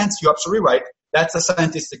that sense, you're absolutely right. That's a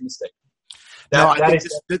scientific mistake. The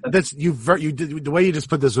way you just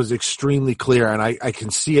put this was extremely clear, and I can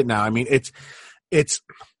see it now. I mean, it's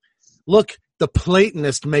look, the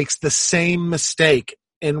Platonist makes the same mistake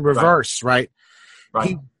in reverse, right?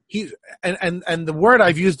 Right. And the word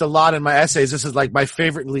I've used a lot in my essays, this is like my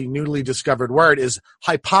favorite newly discovered word, is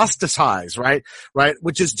hypostasize, right? Right?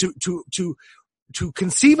 Which is to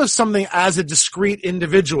conceive of something as a discrete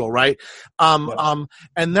individual, right? And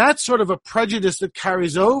that's sort of a prejudice that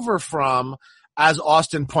carries over from, as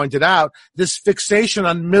Austin pointed out, this fixation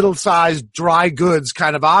on middle-sized dry goods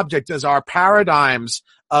kind of object as our paradigms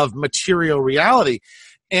of material reality.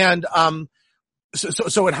 And,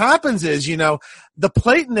 so what happens is, the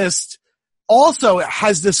Platonist also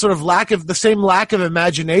has this sort of the same lack of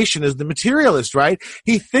imagination as the materialist, right?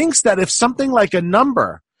 He thinks that if something like a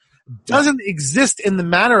number doesn't exist in the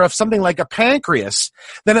manner of something like a pancreas,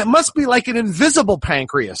 then it must be like an invisible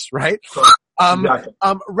pancreas, right?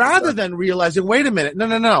 Rather than realizing, wait a minute,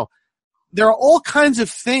 no. There are all kinds of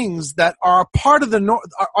things that are part of the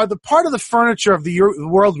part of the furniture of the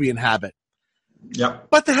world we inhabit. Yeah.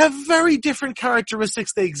 But they have very different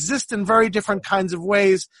characteristics. They exist in very different kinds of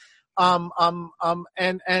ways. And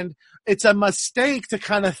it's a mistake to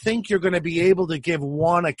kind of think you're going to be able to give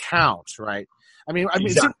one account, right?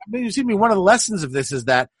 Exactly. One of the lessons of this is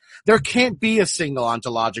that there can't be a single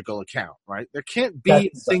ontological account, right? There can't be a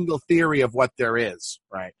single theory of what there is,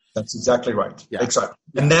 right? That's exactly right. Yeah. Exactly.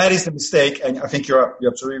 And that is the mistake. And I think you're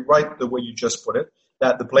absolutely right the way you just put it.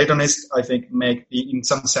 That the Platonists, I think, make in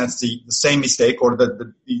some sense the same mistake or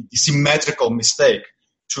the symmetrical mistake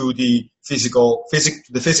to the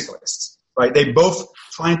physicalists, right? They both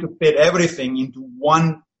trying to fit everything into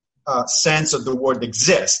one sense of the word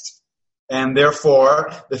exist. And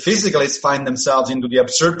therefore, the physicalists find themselves into the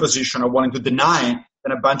absurd position of wanting to deny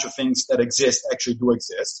that a bunch of things that exist actually do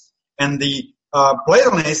exist. And the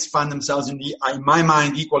Platonists find themselves in my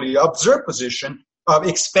mind, equally absurd position of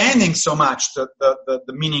expanding so much the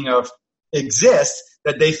meaning of exist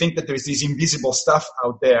that they think that there's this invisible stuff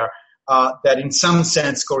out there that in some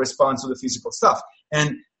sense corresponds to the physical stuff.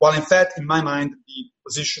 And while in fact, in my mind,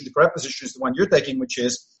 the correct position is the one you're taking, which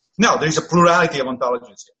is, no, there's a plurality of ontologies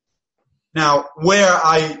here. Now, where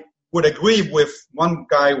I would agree with one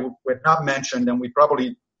guy who we have not mentioned, and we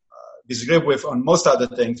probably disagree with on most other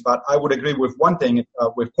things, but I would agree with one thing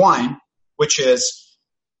with Quine, which is,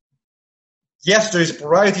 yes, there is a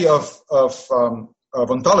plurality of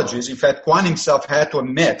ontologies. In fact, Quine himself had to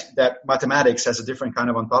admit that mathematics has a different kind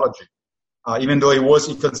of ontology, even though he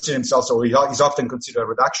considered himself, so he's often considered a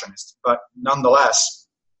reductionist. But nonetheless,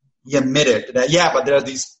 he admitted that, but there are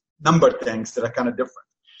these number things that are kind of different.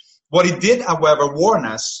 What he did, however, warn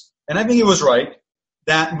us, and I think he was right,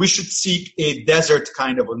 that we should seek a desert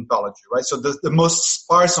kind of ontology, right? So the most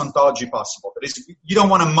sparse ontology possible. That is, you don't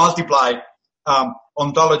want to multiply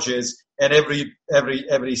ontologies at every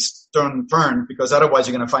turn, because otherwise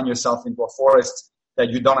you're going to find yourself into a forest that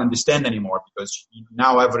you don't understand anymore, because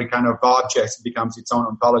now every kind of object becomes its own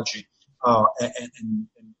ontology, and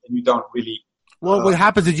you don't really. Well, what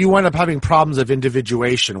happens is you wind up having problems of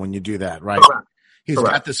individuation when you do that, right? Correct. He's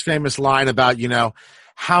got this famous line about,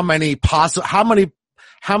 how many possible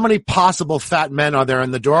fat men are there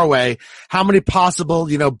in the doorway? How many possible,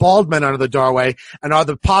 bald men are in the doorway? And are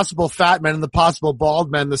the possible fat men and the possible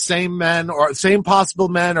bald men the same men or same possible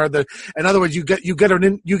men? Or in other words, you get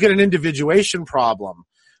an individuation problem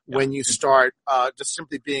when you start just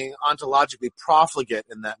simply being ontologically profligate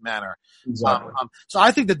in that manner. Exactly. So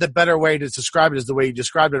I think that the better way to describe it is the way you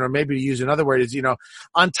described it, or maybe to use another word is,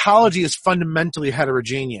 ontology is fundamentally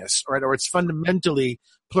heterogeneous, right? Or it's fundamentally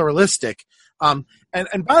pluralistic. And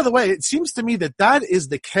by the way, it seems to me that is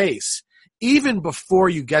the case even before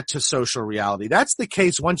you get to social reality. That's the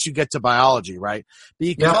case once you get to biology, right?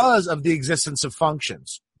 Because of the existence of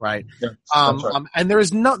functions, right? Yeah, that's right. And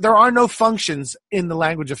there are no functions in the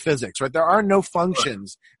language of physics, right? There are no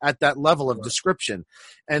functions at that level of description.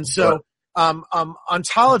 And so,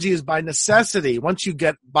 ontology is by necessity, once you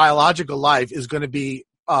get biological life, is going to be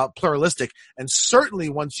pluralistic. And certainly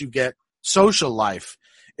once you get social life,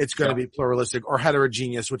 it's going to be pluralistic or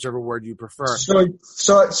heterogeneous, whichever word you prefer.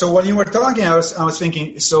 So when you were talking, I was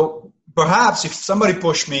thinking, so perhaps if somebody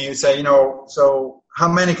pushed me and say, so how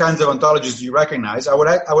many kinds of ontologies do you recognize? I would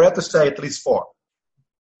have to say at least 4,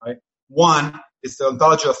 right? One is the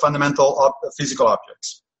ontology of fundamental physical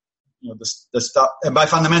objects. The stuff, and by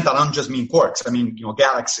fundamental, I don't just mean quarks. I mean,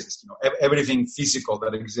 galaxies, everything physical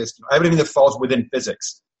that exists, everything that falls within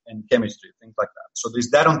physics and chemistry, things like that. So there's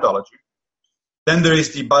that ontology. Then there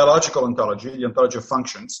is the biological ontology, the ontology of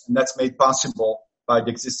functions, and that's made possible by the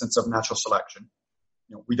existence of natural selection.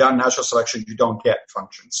 Without natural selection, you don't get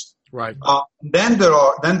functions. Right. Then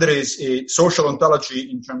there is a social ontology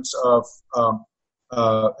in terms of,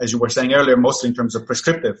 as you were saying earlier, mostly in terms of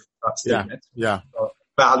prescriptive statements,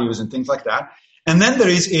 values and things like that. And then there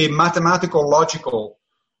is a mathematical logical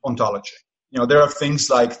ontology. There are things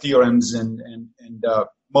like theorems and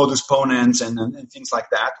modus ponens and things like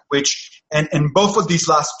that, which, and both of these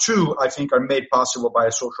last two, I think, are made possible by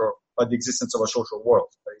the existence of a social world.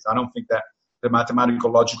 I don't think that the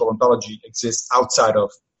mathematical logical ontology exists outside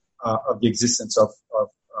of the existence of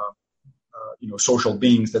social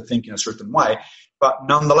beings that think in a certain way. But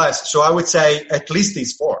nonetheless, so I would say at least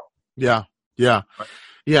these 4. Yeah. Yeah.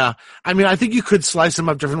 Yeah. I mean, I think you could slice them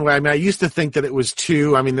up different way. I mean, I used to think that it was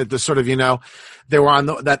 2. I mean, that the sort of, they were on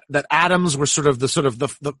that atoms were sort of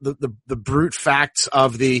the brute facts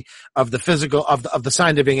of the physical, of the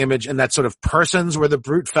scientific image, and that sort of persons were the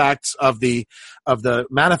brute facts of the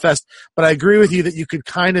manifest. But I agree with you that you could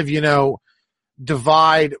kind of,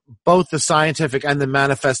 divide both the scientific and the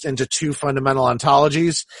manifest into 2 fundamental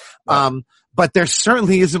ontologies. Right. But there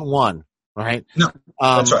certainly isn't one. Right. No,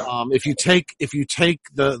 that's right. If you take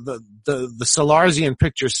the Salarzian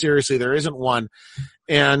picture seriously, there isn't one.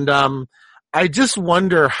 And, I just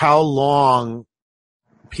wonder how long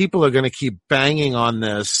people are going to keep banging on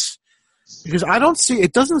this, because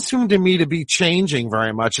it doesn't seem to me to be changing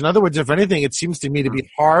very much. In other words, if anything, it seems to me to be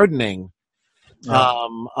hardening. Yeah.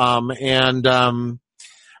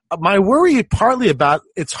 My worry partly about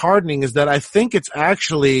its hardening is that I think it's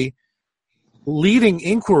actually leading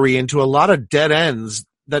inquiry into a lot of dead ends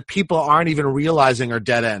that people aren't even realizing are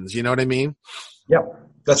dead ends. You know what I mean? Yeah,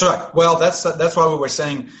 that's right. Well, that's why we were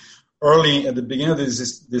saying early at the beginning of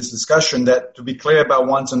this discussion that to be clear about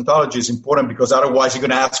one's ontology is important, because otherwise you're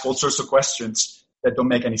going to ask all sorts of questions that don't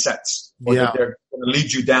make any sense, or that they're going to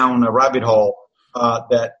lead you down a rabbit hole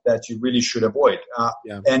that you really should avoid.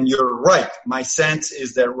 And you're right. My sense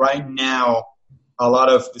is that right now a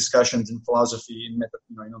lot of discussions in philosophy, in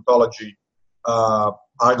ontology,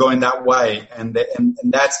 are going that way, and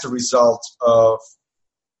that's the result of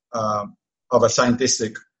a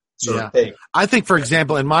scientific sort of take. I think, for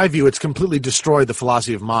example, in my view, it's completely destroyed the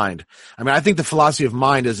philosophy of mind. I mean, I think the philosophy of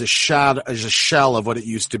mind is a shell of what it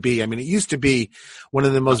used to be. I mean, it used to be one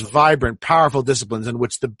of the most vibrant, powerful disciplines in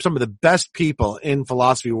which some of the best people in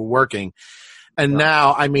philosophy were working. And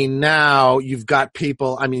now you've got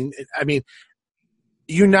people. I mean.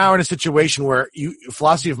 You're now in a situation where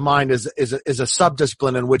philosophy of mind is a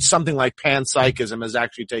subdiscipline in which something like panpsychism is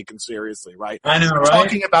actually taken seriously, right? I know, right?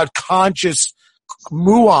 Talking about conscious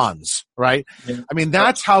muons, right? Yeah. I mean,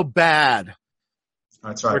 that's how bad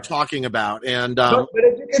that's right. we're talking about. And but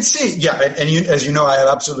as you can see, as you know, I have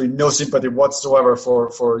absolutely no sympathy whatsoever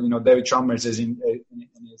for David Chalmers in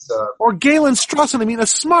his or Galen Strawson. I mean, a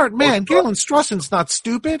smart man. Galen Strawson's not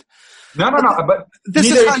stupid. No. But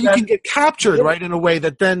this is how you can get captured, right? In a way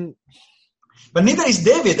that then. But neither is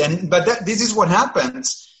David, this is what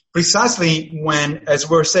happens precisely when, as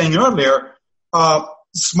we were saying earlier,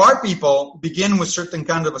 smart people begin with certain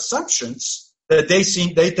kind of assumptions that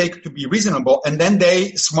they take to be reasonable, and then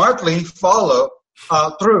they smartly follow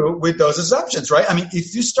through with those assumptions, right? I mean,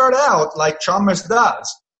 if you start out like Chalmers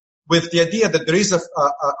does, with the idea that there is a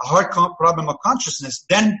hard problem of consciousness,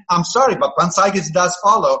 then I'm sorry, but panpsychism does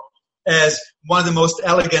follow as one of the most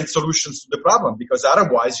elegant solutions to the problem, because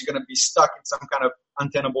otherwise you're going to be stuck in some kind of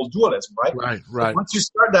untenable dualism, right? Right. So once you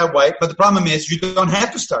start that way, but the problem is you don't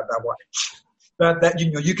have to start that way. That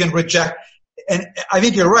you can reject, and I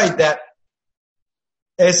think you're right that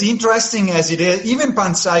as interesting as it is, even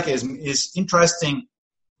panpsychism is interesting.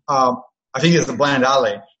 I think it's a blind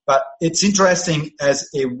alley, but it's interesting as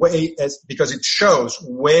a way because it shows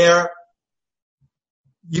where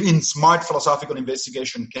even smart philosophical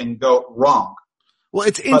investigation can go wrong. Well,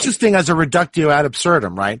 it's interesting as a reductio ad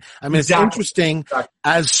absurdum, right? I mean, it's interesting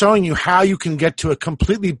as showing you how you can get to a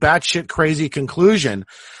completely batshit crazy conclusion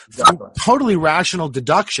from totally rational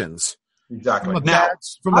deductions. Exactly. From a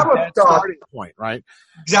bad starting point, right?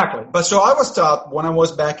 Exactly. But so I was taught when I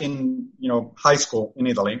was back in, high school in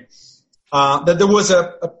Italy, that there was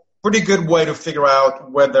a pretty good way to figure out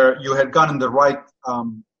whether you had gotten the right,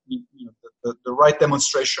 the right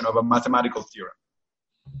demonstration of a mathematical theorem.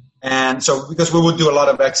 And so, because we would do a lot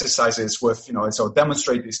of exercises with, so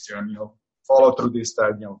demonstrate this theorem, follow through this,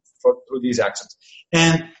 through these actions.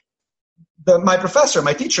 And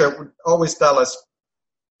my teacher would always tell us,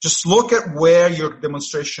 just look at where your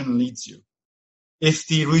demonstration leads you. If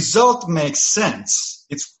the result makes sense,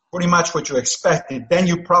 it's pretty much what you expected, then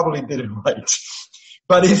you probably did it right.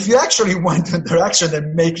 But if you actually went in a direction that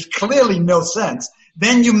makes clearly no sense,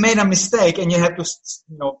 then you made a mistake and you have to,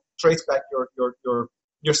 trace back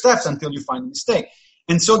your steps until you find the mistake.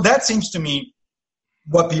 And so that seems to me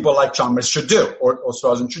what people like Chalmers should do, or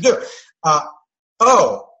Strawson should do.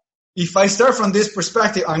 If I start from this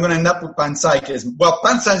perspective, I'm going to end up with panpsychism. Well,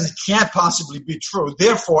 panpsychism can't possibly be true.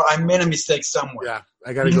 Therefore, I made a mistake somewhere. Yeah,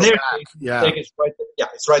 I got to go back. It's right there. Yeah,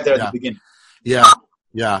 it's right there at the beginning. Yeah.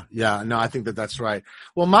 No, I think that's right.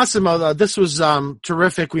 Well, Massimo, this was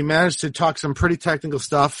terrific. We managed to talk some pretty technical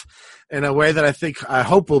stuff in a way that I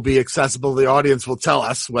hope will be accessible. The audience will tell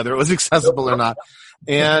us whether it was accessible or not.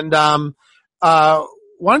 And why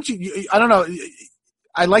don't you? I don't know.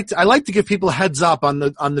 I like to give people a heads up on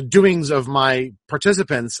the doings of my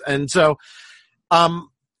participants. And so,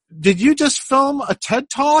 did you just film a TED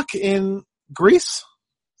Talk in Greece?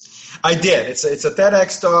 I did. It's a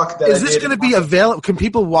TEDx talk. Is this going to be available? Can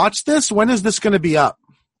people watch this? When is this going to be up?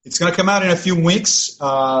 It's going to come out in a few weeks.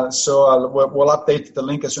 So we'll update the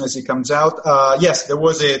link as soon as it comes out. Yes, there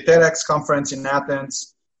was a TEDx conference in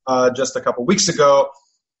Athens just a couple weeks ago.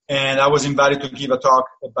 And I was invited to give a talk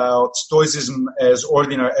about Stoicism as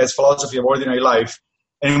philosophy of ordinary life.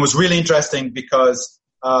 And it was really interesting because,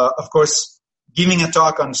 of course, giving a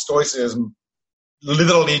talk on Stoicism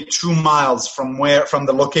literally 2 miles from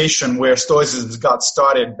the location where Stoicism got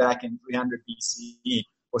started back in 300 BCE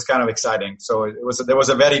was kind of exciting. So there was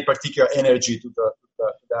a very particular energy to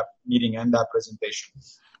that meeting and that presentation.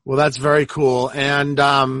 Well, that's very cool. And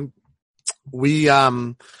we'll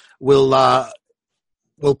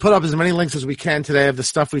put up as many links as we can today of the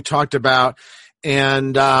stuff we talked about.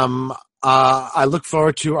 And I look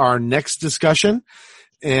forward to our next discussion.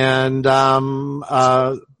 And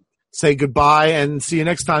say goodbye and see you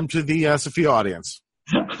next time to the Sophia audience.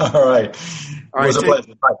 All right. It was a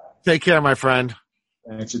pleasure. Bye. Take care, my friend.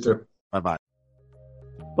 Thanks, you too. Bye-bye.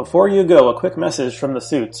 Before you go, a quick message from the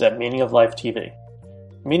suits at Meaning of Life TV.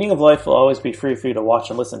 Meaning of Life will always be free for you to watch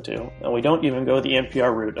and listen to, and we don't even go the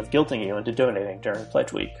NPR route of guilting you into donating during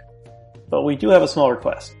Pledge Week. But we do have a small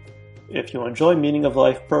request. If you enjoy Meaning of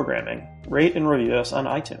Life programming, rate and review us on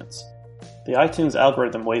iTunes. The iTunes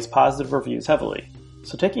algorithm weighs positive reviews heavily,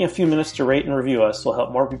 so taking a few minutes to rate and review us will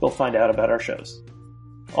help more people find out about our shows.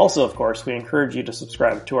 Also, of course, we encourage you to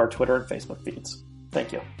subscribe to our Twitter and Facebook feeds.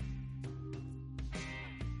 Thank you.